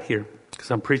pause you right here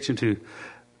because I'm preaching to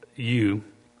you.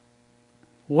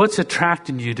 What's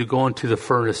attracting you to go into the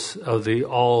furnace of the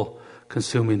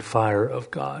all-consuming fire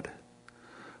of God?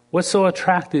 What's so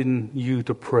attracting you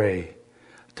to pray,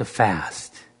 to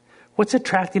fast? What's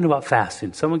attracting about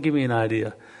fasting? Someone give me an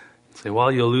idea. Say, well,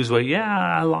 you'll lose weight. Yeah,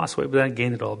 I lost weight, but then I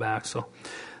gained it all back. So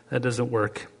that doesn't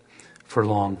work for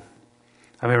long.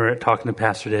 I remember talking to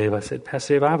Pastor Dave. I said,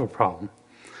 Pastor Dave, I have a problem.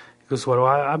 He goes, well,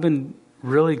 I've been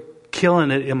really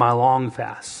killing it in my long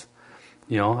fasts.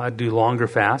 I do longer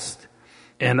fasts.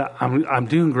 And I'm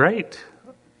doing great.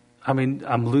 I mean,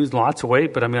 I'm losing lots of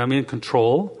weight, but I'm in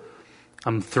control.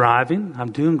 I'm thriving.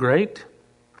 I'm doing great.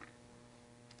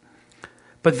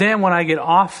 But then when I get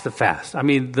off the fast, the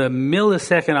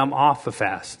millisecond I'm off the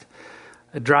fast,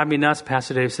 it drives me nuts.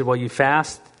 Pastor Dave said, well, you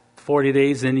fast 40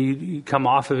 days, then you come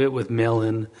off of it with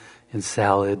melon and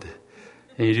salad,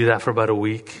 and you do that for about a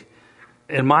week.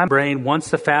 In my brain, once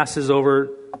the fast is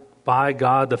over, by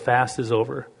God, the fast is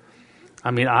over.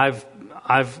 I've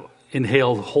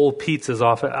inhaled whole pizzas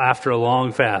off after a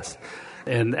long fast.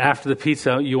 And after the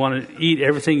pizza, you want to eat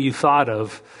everything you thought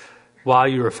of while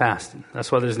you were fasting.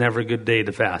 That's why there's never a good day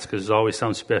to fast, because there's always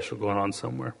something special going on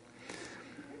somewhere.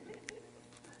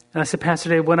 And I said, Pastor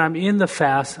Dave, when I'm in the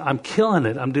fast, I'm killing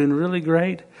it. I'm doing really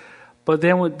great. But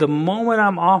then the moment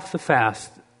I'm off the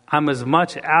fast, I'm as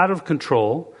much out of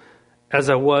control as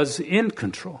I was in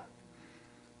control.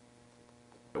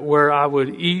 Where I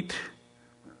would eat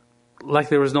like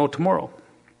there was no tomorrow.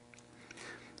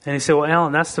 And he said, well,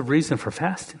 Alan, that's the reason for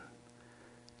fasting.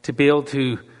 To be able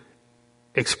to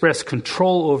express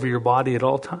control over your body at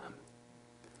all times.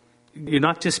 You're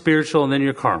not just spiritual and then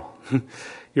you're carnal.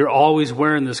 You're always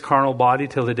wearing this carnal body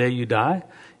till the day you die.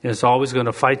 And it's always going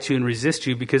to fight you and resist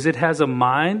you because it has a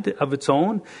mind of its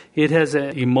own. It has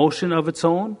an emotion of its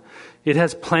own. It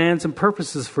has plans and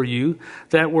purposes for you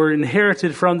that were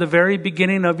inherited from the very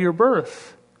beginning of your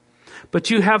birth. But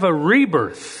you have a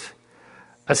rebirth,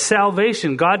 a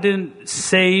salvation. God didn't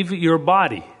save your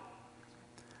body.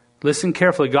 Listen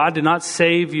carefully. God did not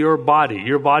save your body.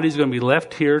 Your body is going to be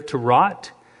left here to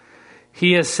rot.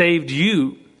 He has saved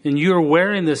you, and you are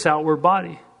wearing this outward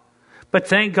body. But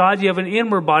thank God you have an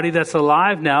inward body that's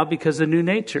alive now because of new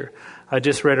nature. I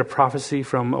just read a prophecy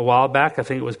from a while back. I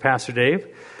think it was Pastor Dave.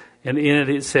 And in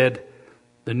it said,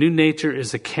 the new nature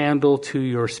is a candle to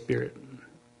your spirit.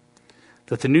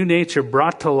 That the new nature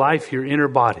brought to life your inner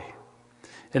body.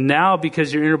 And now,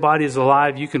 because your inner body is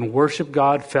alive, you can worship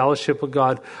God, fellowship with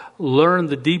God, learn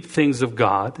the deep things of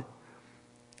God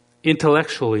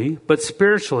intellectually, but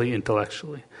spiritually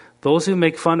intellectually. Those who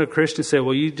make fun of Christians say,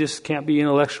 well, you just can't be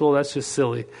intellectual. That's just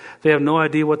silly. They have no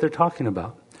idea what they're talking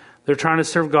about. They're trying to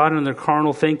serve God in their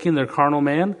carnal thinking, their carnal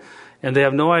man, and they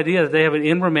have no idea that they have an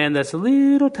inward man that's a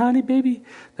little tiny baby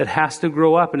that has to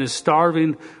grow up and is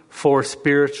starving for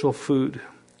spiritual food,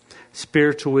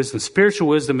 spiritual wisdom. Spiritual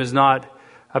wisdom is not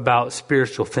about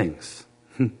spiritual things.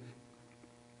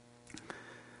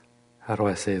 How do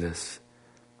I say this?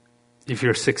 If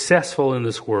you're successful in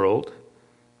this world,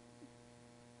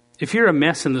 if you're a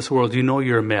mess in this world, you know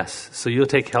you're a mess, so you'll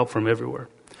take help from everywhere.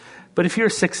 But if you're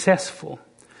successful,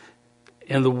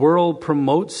 and the world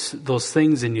promotes those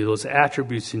things in you, those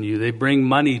attributes in you, they bring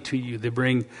money to you, they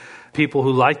bring people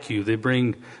who like you, they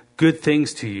bring good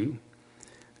things to you,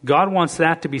 God wants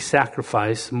that to be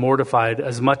sacrificed, mortified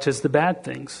as much as the bad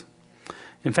things.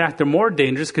 In fact, they're more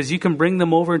dangerous because you can bring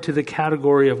them over into the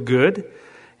category of good,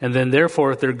 and then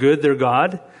therefore if they're good, they're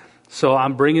God. So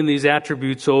I'm bringing these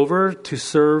attributes over to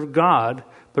serve God,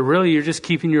 but really you're just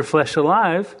keeping your flesh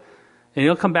alive, and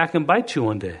it'll come back and bite you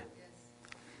one day.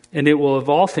 And it will, of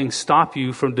all things, stop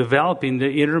you from developing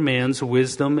the inner man's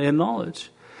wisdom and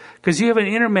knowledge. Because you have an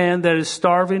inner man that is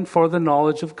starving for the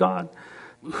knowledge of God.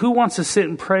 Who wants to sit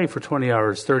and pray for 20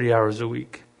 hours, 30 hours a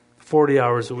week, 40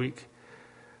 hours a week?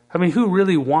 I mean, who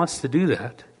really wants to do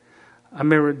that? I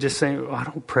remember just saying, I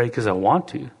don't pray because I want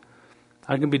to.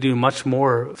 I can be doing much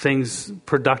more things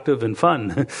productive and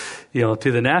fun, to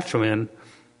the natural man.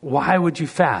 Why would you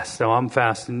fast? Now I'm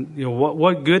fasting.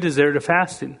 What good is there to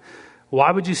fasting? Why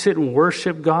would you sit and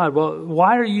worship God? Well,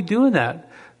 why are you doing that?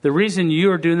 The reason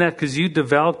you are doing that because you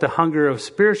developed a hunger of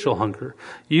spiritual hunger.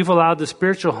 You've allowed the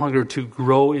spiritual hunger to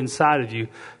grow inside of you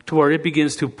to where it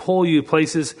begins to pull you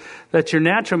places that your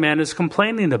natural man is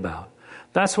complaining about.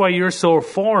 That's why you're so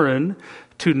foreign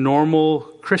to normal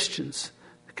Christians,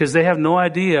 because they have no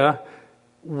idea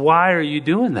why are you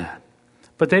doing that.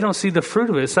 But they don't see the fruit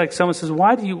of it. It's like someone says,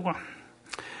 why do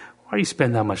you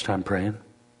spend that much time praying?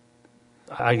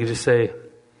 I could just say,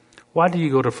 why do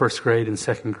you go to first grade and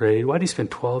second grade? Why do you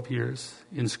spend 12 years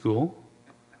in school?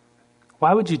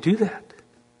 Why would you do that?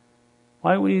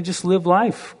 Why wouldn't you just live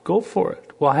life? Go for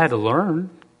it. Well, I had to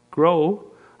learn, grow,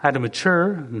 I had to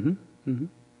mature.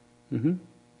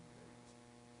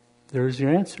 There's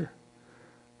your answer.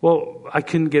 Well, I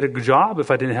couldn't get a job if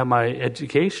I didn't have my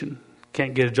education.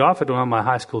 Can't get a job if I don't have my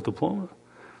high school diploma.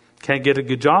 Can't get a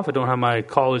good job if I don't have my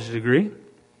college degree.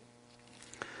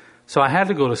 So I had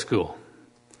to go to school.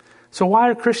 So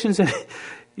why are Christians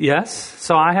Yes,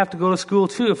 so I have to go to school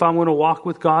too if I'm going to walk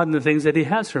with God and the things that He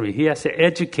has for me. He has to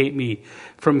educate me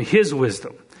from His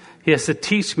wisdom. He has to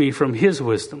teach me from His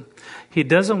wisdom. He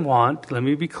doesn't want, let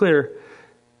me be clear,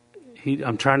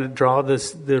 I'm trying to draw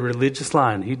the religious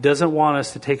line. He doesn't want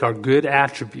us to take our good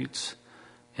attributes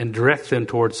and direct them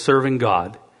towards serving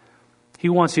God. He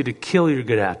wants you to kill your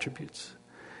good attributes.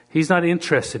 He's not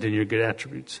interested in your good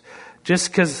attributes. Just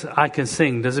because I can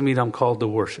sing doesn't mean I'm called to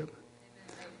worship.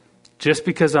 Just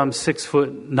because I'm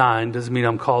 6'9" doesn't mean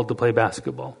I'm called to play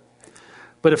basketball.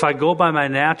 But if I go by my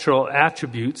natural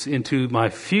attributes into my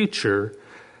future,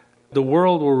 the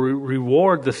world will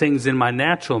reward the things in my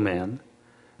natural man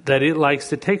that it likes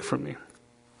to take from me.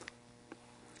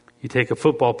 You take a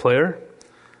football player,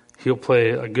 he'll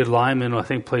play a good lineman, I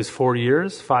think plays 5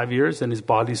 years, and his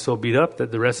body's so beat up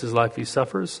that the rest of his life he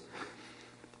suffers.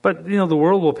 But, the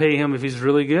world will pay him, if he's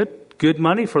really good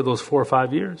money for those 4 or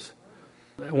 5 years.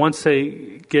 Once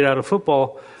they get out of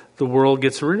football, the world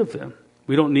gets rid of them.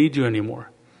 We don't need you anymore.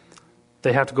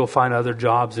 They have to go find other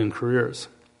jobs and careers.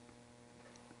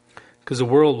 Because the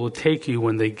world will take you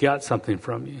when they got something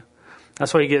from you.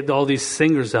 That's why you get all these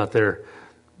singers out there.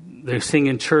 They sing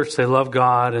in church, they love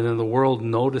God, and then the world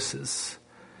notices.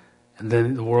 And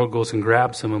then the world goes and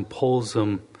grabs them and pulls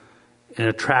them and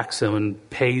attracts them and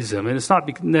pays them. And it's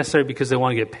not necessarily because they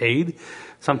want to get paid.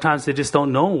 Sometimes they just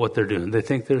don't know what they're doing. They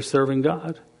think they're serving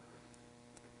God.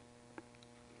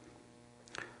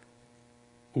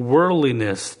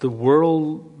 Worldliness,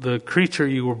 the creature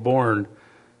you were born,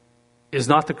 is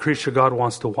not the creature God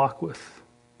wants to walk with.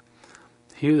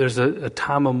 There's a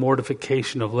time of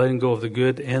mortification, of letting go of the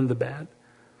good and the bad.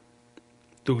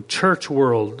 The church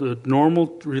world, the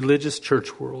normal religious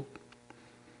church world.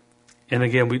 And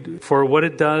again, for what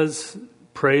it does,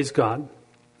 praise God.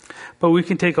 But we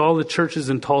can take all the churches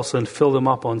in Tulsa and fill them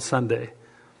up on Sunday.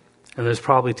 And there's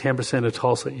probably 10% of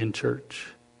Tulsa in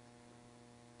church.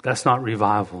 That's not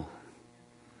revival.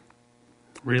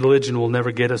 Religion will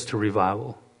never get us to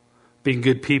revival. Being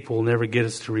good people will never get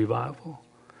us to revival.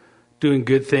 Doing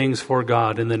good things for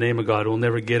God in the name of God will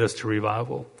never get us to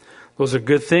revival. Those are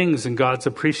good things, and God's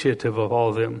appreciative of all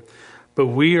of them. But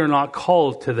we are not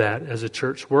called to that as a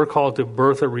church. We're called to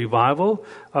birth a revival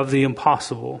of the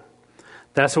impossible.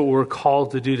 That's what we're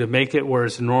called to do, to make it where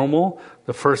it's normal,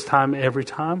 the first time, every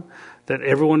time. That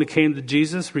everyone who came to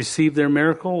Jesus received their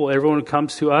miracle. Well, everyone who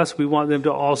comes to us, we want them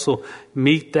to also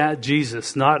meet that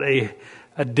Jesus, not a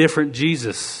different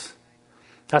Jesus.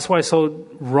 That's why it's so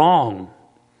wrong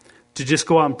to just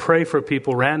go out and pray for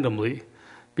people randomly,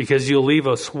 because you'll leave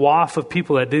a swath of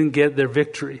people that didn't get their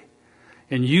victory.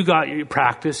 And you got your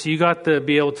practice. You got to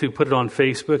be able to put it on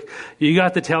Facebook. You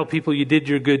got to tell people you did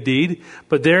your good deed.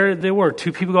 But there they were.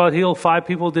 2 people got healed, 5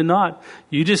 people did not.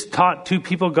 You just taught 2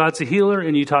 people God's a healer,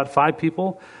 and you taught 5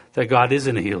 people that God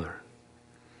isn't a healer.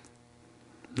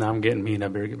 Now I'm getting mean. I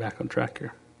better get back on track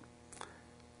here.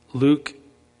 Luke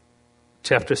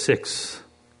chapter 6.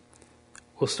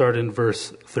 We'll start in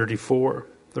verse 34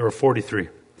 or 43.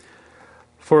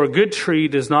 For a good tree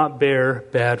does not bear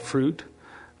bad fruit,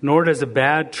 nor does a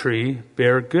bad tree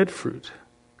bear good fruit.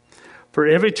 For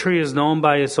every tree is known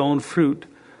by its own fruit.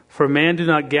 For men do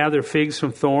not gather figs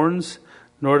from thorns,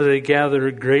 nor do they gather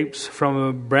grapes from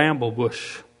a bramble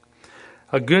bush.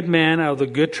 A good man out of the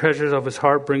good treasures of his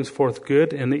heart brings forth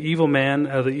good, and the evil man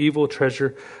out of the evil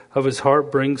treasure of his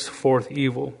heart brings forth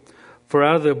evil. For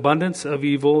out of the abundance of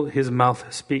evil his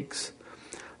mouth speaks.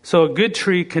 So a good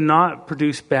tree cannot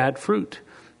produce bad fruit.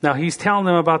 Now he's telling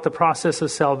them about the process of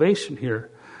salvation here.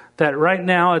 That right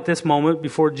now, at this moment,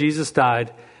 before Jesus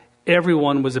died,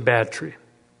 everyone was a bad tree.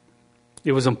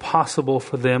 It was impossible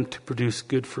for them to produce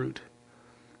good fruit.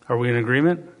 Are we in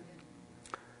agreement?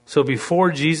 So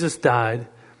before Jesus died,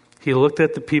 he looked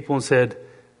at the people and said,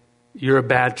 you're a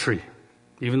bad tree.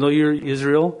 Even though you're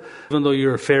Israel, even though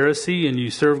you're a Pharisee and you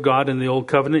serve God in the old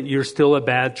covenant, you're still a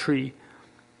bad tree.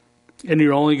 And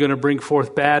you're only going to bring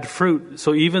forth bad fruit.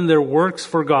 So even their works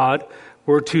for God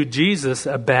were to Jesus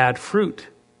a bad fruit.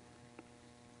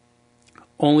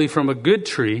 Only from a good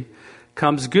tree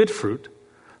comes good fruit.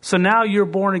 So now you're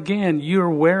born again. You're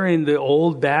wearing the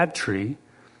old bad tree,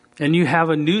 and you have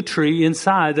a new tree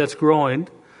inside that's growing,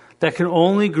 that can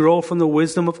only grow from the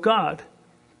wisdom of God.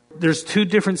 There's two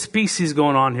different species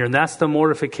going on here, and that's the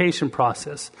mortification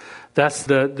process. That's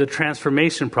the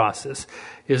transformation process,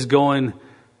 is going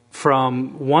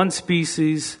from one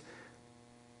species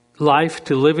life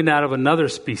to living out of another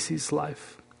species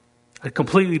life. A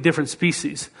completely different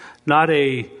species. Not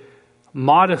a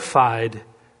modified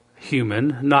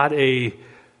human, not a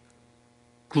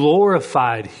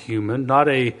glorified human, not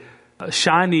a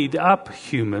shinied up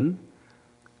human,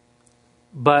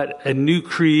 but a new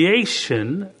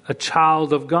creation, a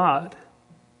child of God.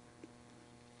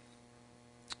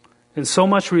 And so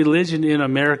much religion in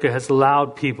America has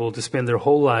allowed people to spend their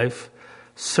whole life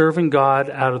serving God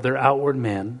out of their outward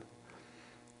man.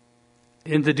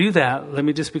 And to do that, let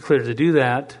me just be clear, to do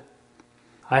that,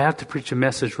 I have to preach a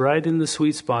message right in the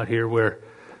sweet spot here where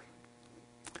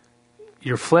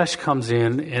your flesh comes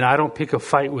in, and I don't pick a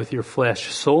fight with your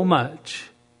flesh so much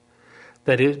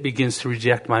that it begins to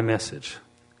reject my message.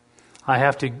 I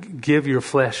have to give your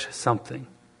flesh something.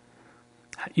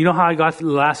 You know how I got through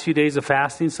the last few days of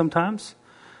fasting sometimes?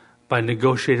 By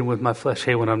negotiating with my flesh.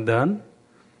 Hey, when I'm done,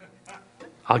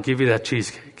 I'll give you that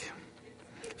cheesecake.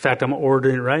 In fact, I'm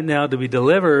ordering it right now to be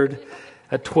delivered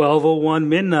at 12:01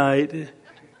 midnight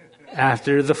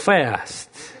after the fast.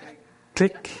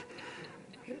 Click.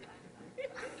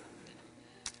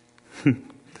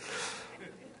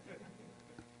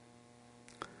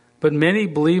 But many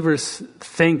believers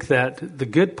think that the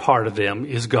good part of them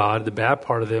is God, the bad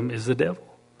part of them is the devil.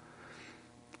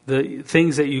 The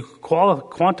things that you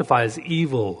quantify as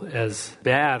evil, as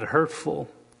bad, hurtful,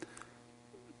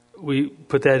 we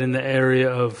put that in the area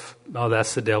of, oh,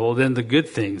 that's the devil. Then the good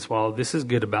things, well, this is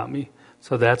good about me,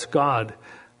 so that's God.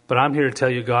 But I'm here to tell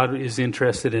you God is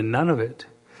interested in none of it.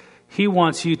 He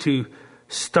wants you to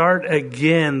start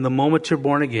again the moment you're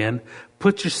born again.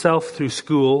 Put yourself through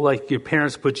school like your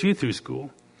parents put you through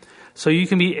school, so you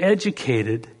can be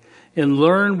educated and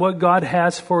learn what God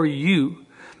has for you.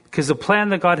 Because the plan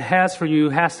that God has for you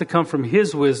has to come from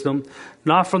His wisdom,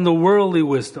 not from the worldly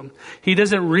wisdom. He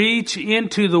doesn't reach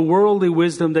into the worldly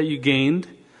wisdom that you gained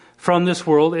from this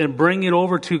world and bring it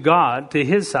over to God, to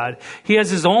His side. He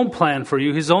has His own plan for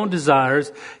you, His own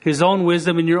desires, His own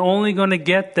wisdom, and you're only going to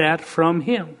get that from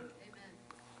Him.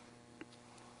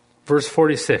 Verse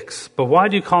 46, but why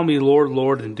do you call me Lord,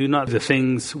 Lord, and do not the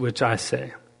things which I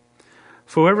say?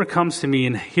 For whoever comes to me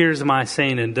and hears my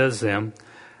saying and does them,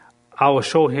 I will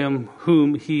show him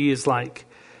whom he is like.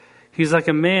 He's like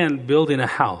a man building a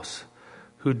house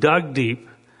who dug deep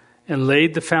and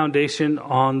laid the foundation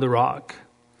on the rock.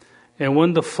 And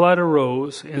when the flood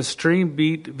arose and stream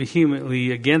beat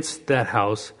vehemently against that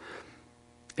house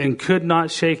and could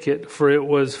not shake it, for it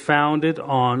was founded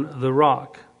on the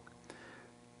rock.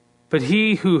 But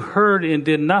he who heard and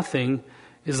did nothing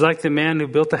is like the man who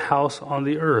built a house on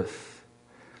the earth,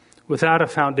 without a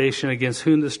foundation, against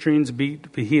whom the streams beat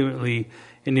vehemently,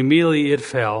 and immediately it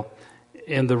fell,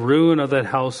 and the ruin of that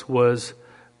house was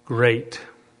great.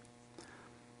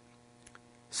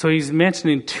 So he's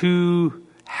mentioning two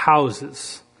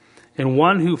houses, and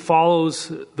one who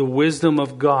follows the wisdom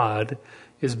of God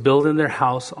is building their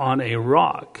house on a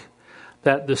rock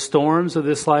that the storms of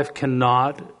this life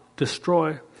cannot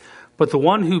destroy. But the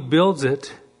one who builds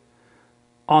it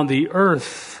on the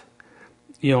earth,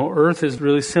 earth is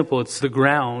really simple. It's the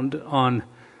ground. On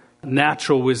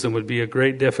natural wisdom would be a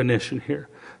great definition here.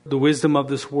 The wisdom of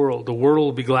this world. The world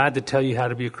will be glad to tell you how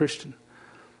to be a Christian.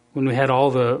 When we had all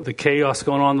the chaos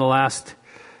going on the last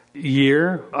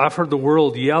year, I've heard the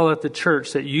world yell at the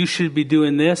church that you should be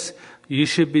doing this, you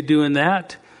should be doing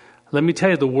that. Let me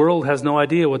tell you, the world has no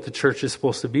idea what the church is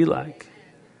supposed to be like.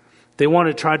 They want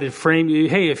to try to frame you,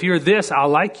 hey, if you're this, I'll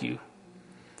like you.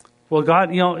 Well, God,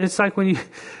 it's like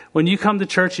when you come to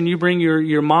church and you bring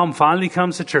your mom finally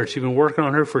comes to church. You've been working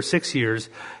on her for 6 years.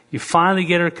 You finally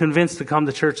get her convinced to come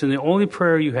to church, and the only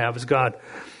prayer you have is, God,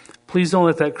 please don't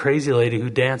let that crazy lady who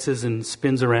dances and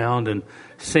spins around and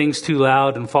sings too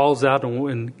loud and falls out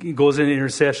and goes into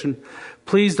intercession,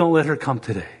 please don't let her come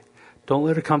today. Don't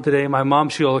let her come today. My mom,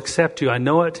 she'll accept you. I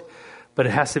know it, but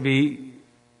it has to be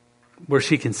where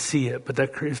she can see it. But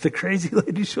if the crazy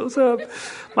lady shows up,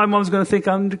 my mom's going to think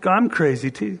I'm crazy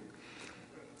too.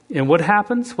 And what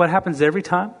happens? What happens every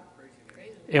time?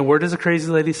 And where does the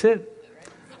crazy lady sit?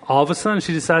 All of a sudden,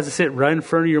 she decides to sit right in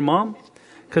front of your mom.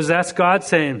 Because that's God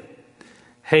saying,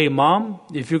 hey, Mom,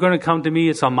 if you're going to come to me,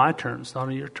 it's on my terms, not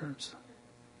on your terms.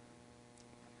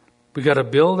 We got to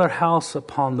build our house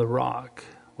upon the rock.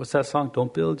 What's that song?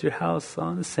 Don't build your house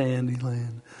on a sandy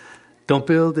land. Don't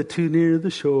build it too near the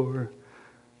shore.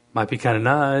 Might be kind of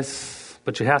nice,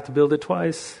 but you have to build it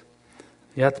twice.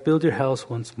 You have to build your house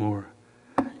once more.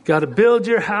 You got to build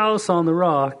your house on the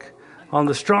rock, on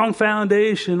the strong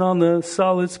foundation, on the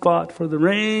solid spot, for the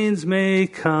rains may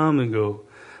come and go,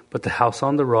 but the house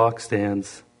on the rock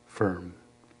stands firm.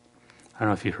 I don't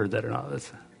know if you heard that or not.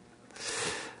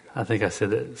 I think I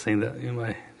sang that in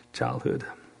my childhood.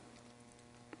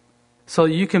 So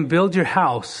you can build your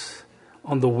house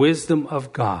on the wisdom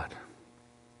of God.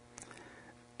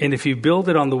 And if you build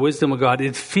it on the wisdom of God,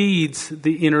 it feeds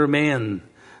the inner man,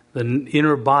 the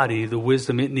inner body, the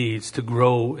wisdom it needs to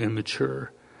grow and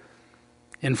mature.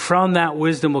 And from that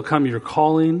wisdom will come your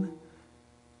calling,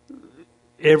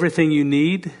 everything you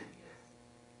need,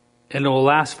 and it will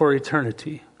last for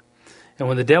eternity. And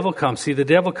when the devil comes, the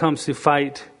devil comes to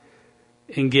fight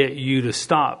and get you to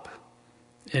stop.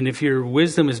 And if your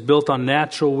wisdom is built on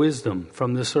natural wisdom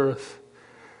from this earth,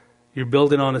 you're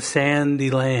building on a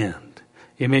sandy land.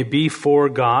 It may be for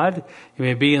God, it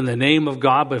may be in the name of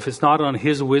God, but if it's not on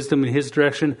His wisdom and His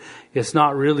direction, it's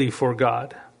not really for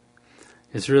God.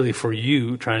 It's really for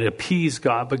you trying to appease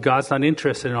God, but God's not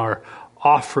interested in our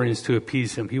offerings to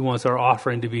appease Him. He wants our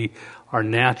offering to be our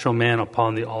natural man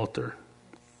upon the altar.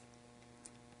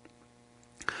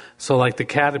 So like the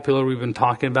caterpillar we've been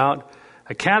talking about,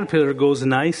 a caterpillar goes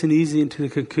nice and easy into the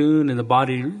cocoon and the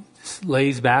body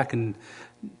lays back and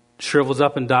shrivels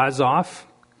up and dies off.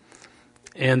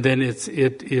 And then it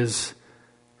is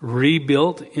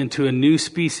rebuilt into a new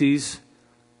species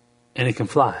and it can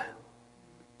fly.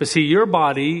 But see, your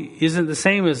body isn't the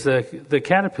same as the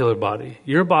caterpillar body.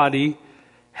 Your body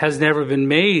has never been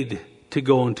made to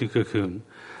go into cocoon.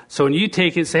 So when you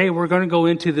take it and say, hey, we're going to go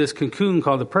into this cocoon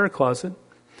called the prayer closet,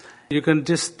 you're going to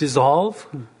just dissolve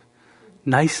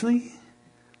nicely.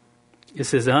 It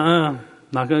says, not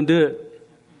going to do it.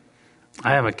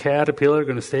 I am a caterpillar,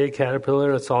 going to stay a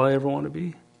caterpillar. That's all I ever want to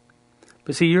be.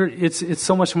 But see, it's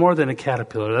so much more than a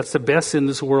caterpillar. That's the best in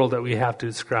this world that we have to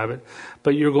describe it.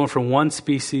 But you're going from one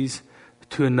species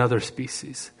to another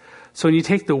species. So when you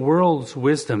take the world's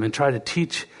wisdom and try to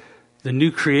teach the new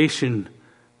creation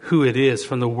who it is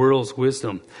from the world's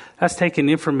wisdom, that's taking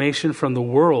information from the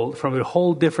world, from a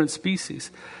whole different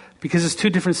species. Because it's two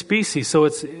different species, so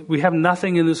we have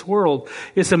nothing in this world.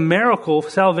 It's a miracle.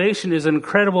 Salvation is an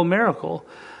incredible miracle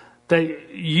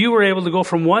that you were able to go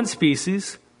from one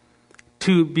species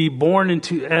to be born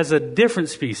into as a different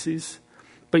species,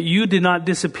 but you did not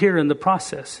disappear in the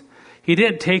process. He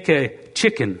didn't take a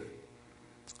chicken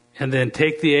and then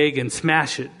take the egg and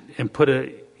smash it and put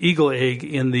an eagle egg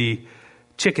in the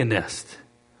chicken nest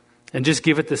and just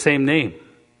give it the same name.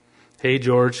 Hey,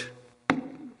 George.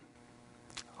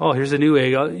 Oh, here's a new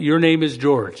egg. Your name is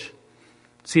George.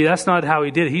 See, that's not how he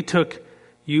did it. He took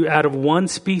you out of one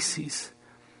species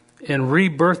and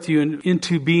rebirthed you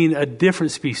into being a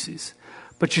different species.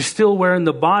 But you're still wearing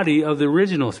the body of the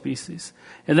original species.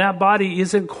 And that body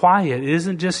isn't quiet. It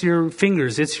isn't just your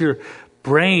fingers. It's your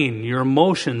brain, your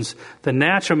emotions, the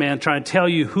natural man trying to tell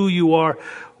you who you are,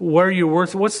 where you're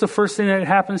worth. What's the first thing that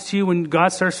happens to you when God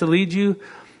starts to lead you?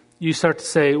 You start to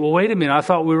say, well, wait a minute. I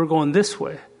thought we were going this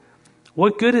way.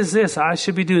 What good is this? I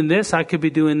should be doing this. I could be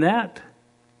doing that.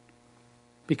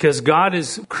 Because God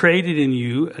has created in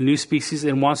you a new species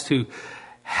and wants to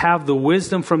have the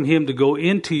wisdom from Him to go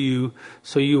into you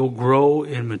so you will grow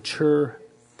and mature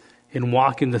and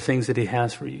walk in the things that He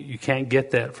has for you. You can't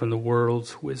get that from the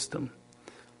world's wisdom.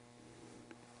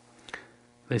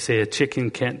 They say a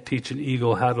chicken can't teach an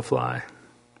eagle how to fly.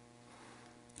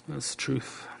 That's the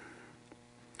truth.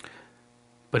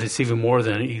 But it's even more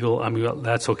than an eagle. I mean,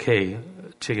 that's okay,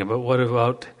 chicken. But what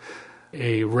about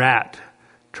a rat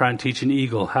trying to teach an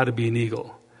eagle how to be an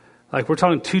eagle? Like, we're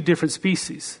talking two different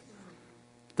species.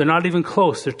 They're not even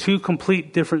close. They're two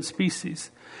complete different species.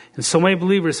 And so many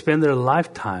believers spend their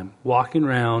lifetime walking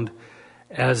around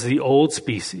as the old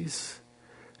species,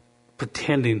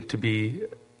 pretending to be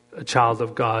a child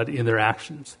of God in their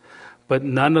actions. But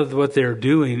none of what they're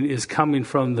doing is coming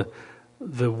from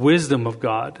the wisdom of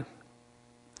God.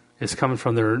 It's coming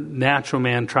from their natural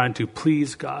man trying to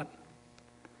please God.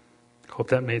 Hope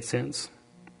that made sense.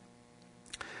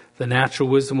 The natural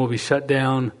wisdom will be shut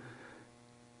down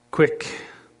quick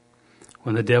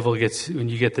when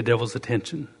you get the devil's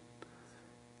attention.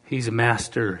 He's a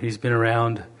master. He's been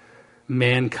around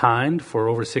mankind for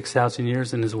over 6,000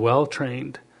 years and is well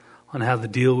trained on how to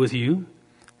deal with you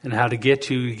and how to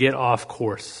get you to get off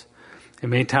course.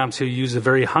 And many times he'll use the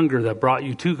very hunger that brought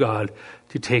you to God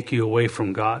to take you away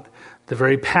from God. The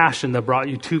very passion that brought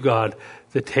you to God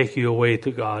to take you away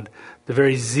to God. The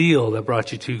very zeal that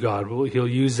brought you to God. He'll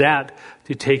use that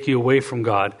to take you away from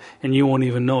God, and you won't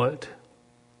even know it.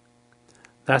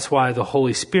 That's why the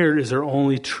Holy Spirit is our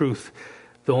only truth,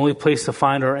 the only place to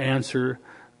find our answer,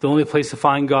 the only place to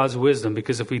find God's wisdom.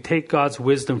 Because if we take God's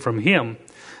wisdom from Him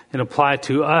and apply it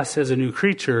to us as a new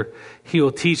creature, he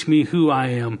will teach me who I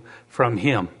am from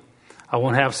him. I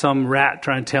won't have some rat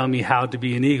trying to tell me how to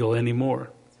be an eagle anymore.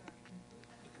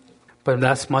 But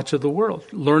that's much of the world.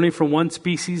 Learning from one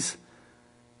species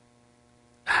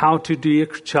how to be a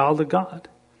child of God.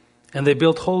 And they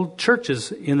built whole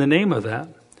churches in the name of that.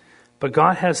 But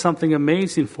God has something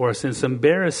amazing for us, and it's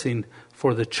embarrassing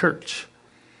for the church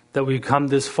that we've come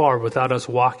this far without us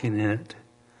walking in it.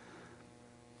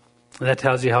 And that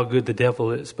tells you how good the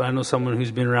devil is. But I know someone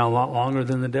who's been around a lot longer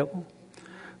than the devil,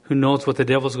 who knows what the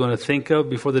devil's going to think of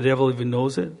before the devil even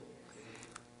knows it.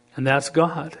 And that's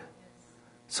God.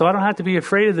 So I don't have to be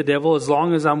afraid of the devil as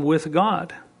long as I'm with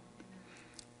God.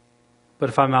 But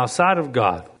if I'm outside of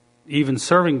God, even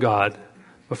serving God,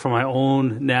 but for my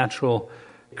own natural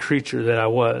creature that I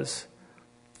was,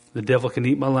 the devil can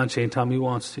eat my lunch anytime he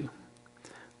wants to.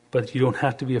 But you don't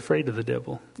have to be afraid of the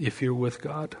devil if you're with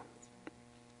God.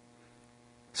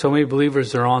 So many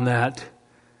believers are on that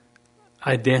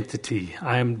identity.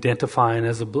 I am identifying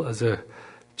as a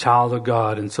child of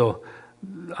God. And so,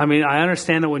 I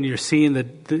understand that when you're seeing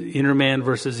the inner man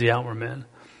versus the outward man.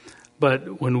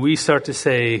 But when we start to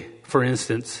say, for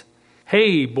instance,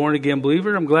 hey, born again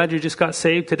believer, I'm glad you just got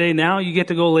saved today. Now you get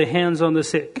to go lay hands on the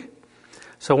sick.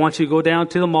 So I want you to go down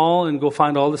to the mall and go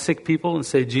find all the sick people and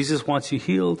say, Jesus wants you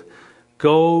healed.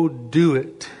 Go do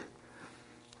it.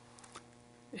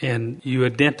 And you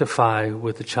identify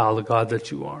with the child of God that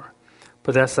you are.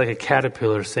 But that's like a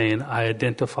caterpillar saying, I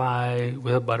identify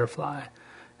with a butterfly.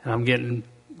 And I'm getting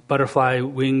butterfly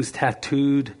wings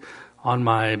tattooed on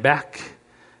my back.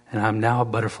 And I'm now a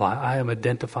butterfly. I am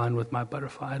identifying with my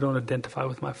butterfly. I don't identify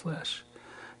with my flesh.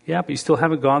 Yeah, but you still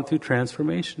haven't gone through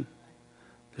transformation.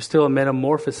 There's still a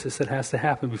metamorphosis that has to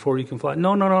happen before you can fly.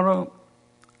 No.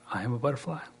 I am a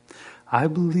butterfly. I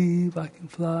believe I can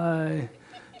fly.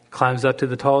 Climbs up to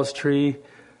the tallest tree.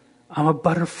 I'm a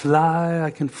butterfly.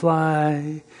 I can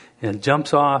fly. And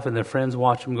jumps off, and their friends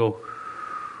watch him go,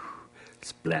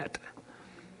 splat.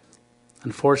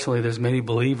 Unfortunately, there's many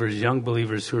believers, young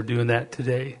believers, who are doing that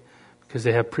today because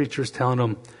they have preachers telling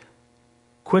them,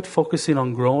 quit focusing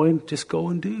on growing, just go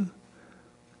and do.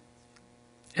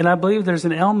 And I believe there's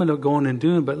an element of going and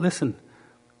doing, but listen,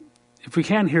 if we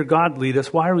can't hear God lead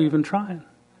us, why are we even trying?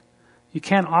 You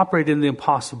can't operate in the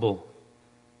impossible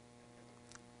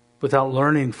without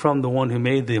learning from the one who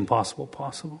made the impossible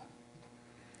possible.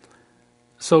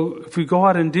 So if we go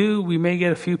out and do, we may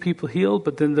get a few people healed,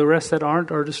 but then the rest that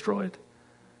aren't are destroyed.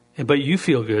 But you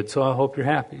feel good, so I hope you're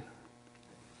happy.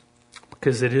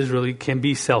 Because it can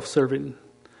be self-serving.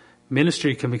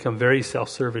 Ministry can become very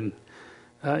self-serving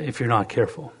if you're not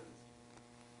careful.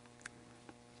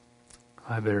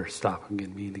 I better stop. I'm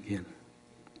getting mean again.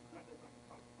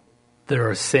 There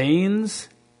are sayings,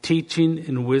 teaching,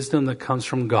 and wisdom that comes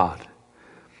from God.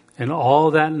 And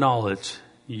all that knowledge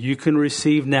you can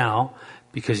receive now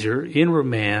because your inward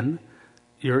man,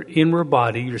 your inward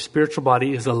body, your spiritual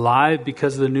body is alive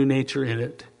because of the new nature in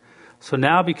it. So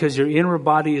now because your inward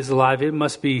body is alive, it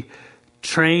must be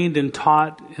trained and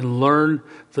taught and learn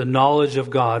the knowledge of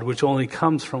God, which only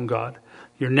comes from God.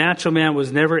 Your natural man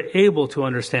was never able to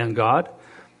understand God.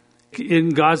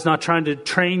 And God's not trying to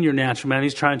train your natural man.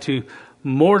 He's trying to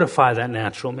mortify that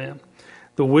natural man.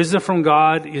 The wisdom from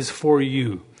God is for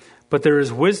you. But there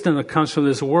is wisdom that comes from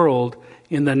this world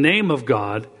in the name of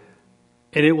God,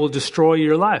 and it will destroy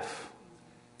your life.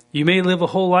 You may live a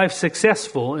whole life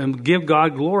successful and give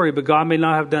God glory, but God may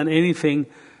not have done anything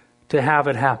to have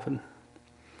it happen.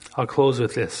 I'll close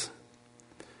with this.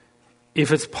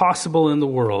 If it's possible in the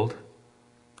world,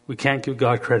 we can't give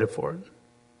God credit for it.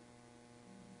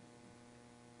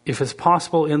 If it's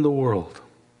possible in the world,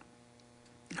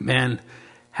 a man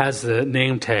has the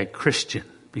name tag Christian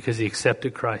because he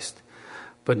accepted Christ,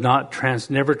 but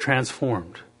never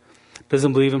transformed.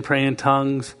 Doesn't believe in praying in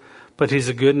tongues, but he's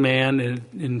a good man, and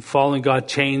in following God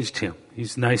changed him.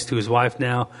 He's nice to his wife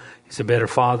now. He's a better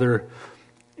father.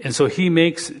 And so he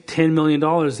makes $10 million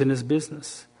in his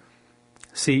business.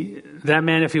 See, that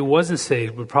man, if he wasn't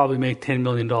saved, would probably make $10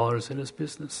 million in his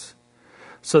business.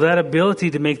 So that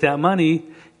ability to make that money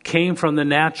came from the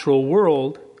natural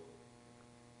world.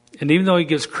 And even though he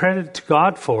gives credit to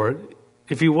God for it,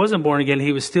 if he wasn't born again,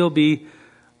 he would still be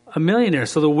a millionaire.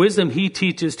 So the wisdom he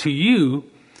teaches to you,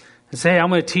 and say, I'm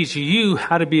going to teach you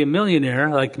how to be a millionaire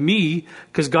like me,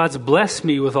 because God's blessed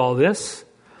me with all this.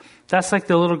 That's like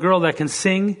the little girl that can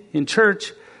sing in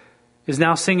church is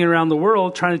now singing around the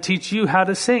world trying to teach you how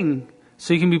to sing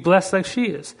so you can be blessed like she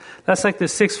is. That's like the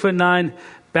 6'9"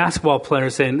 basketball player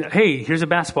saying, hey, here's a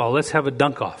basketball. Let's have a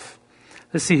dunk off.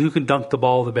 Let's see who can dunk the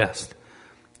ball the best.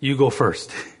 You go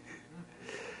first.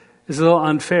 is a little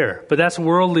unfair, but that's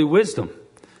worldly wisdom.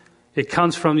 It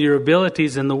comes from your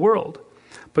abilities in the world.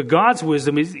 But God's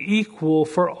wisdom is equal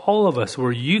for all of us,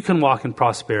 where you can walk in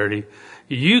prosperity.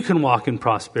 You can walk in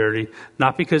prosperity,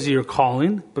 not because of your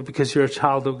calling, but because you're a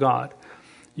child of God.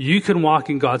 You can walk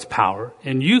in God's power,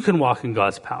 and you can walk in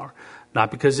God's power, not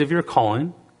because of your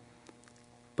calling,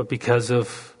 but because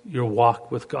of your walk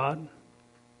with God.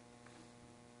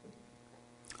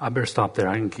 I better stop there.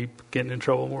 I can keep getting in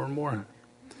trouble more and more.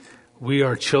 We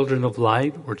are children of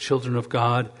light. We're children of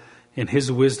God, and His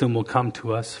wisdom will come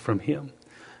to us from Him.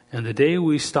 And the day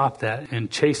we stop that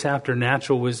and chase after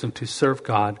natural wisdom to serve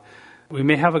God, we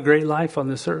may have a great life on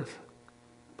this earth.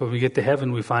 But when we get to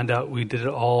heaven, we find out we did it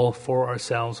all for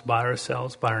ourselves, by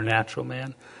our natural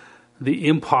man. The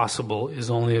impossible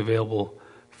is only available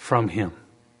from Him.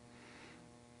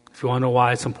 If you want to know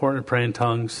why it's important to pray in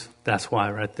tongues, that's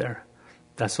why right there.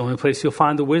 That's the only place you'll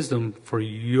find the wisdom for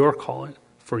your calling,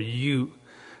 for you,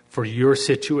 for your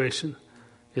situation,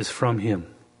 is from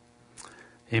Him.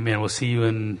 Amen. We'll see you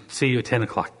at 10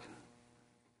 o'clock.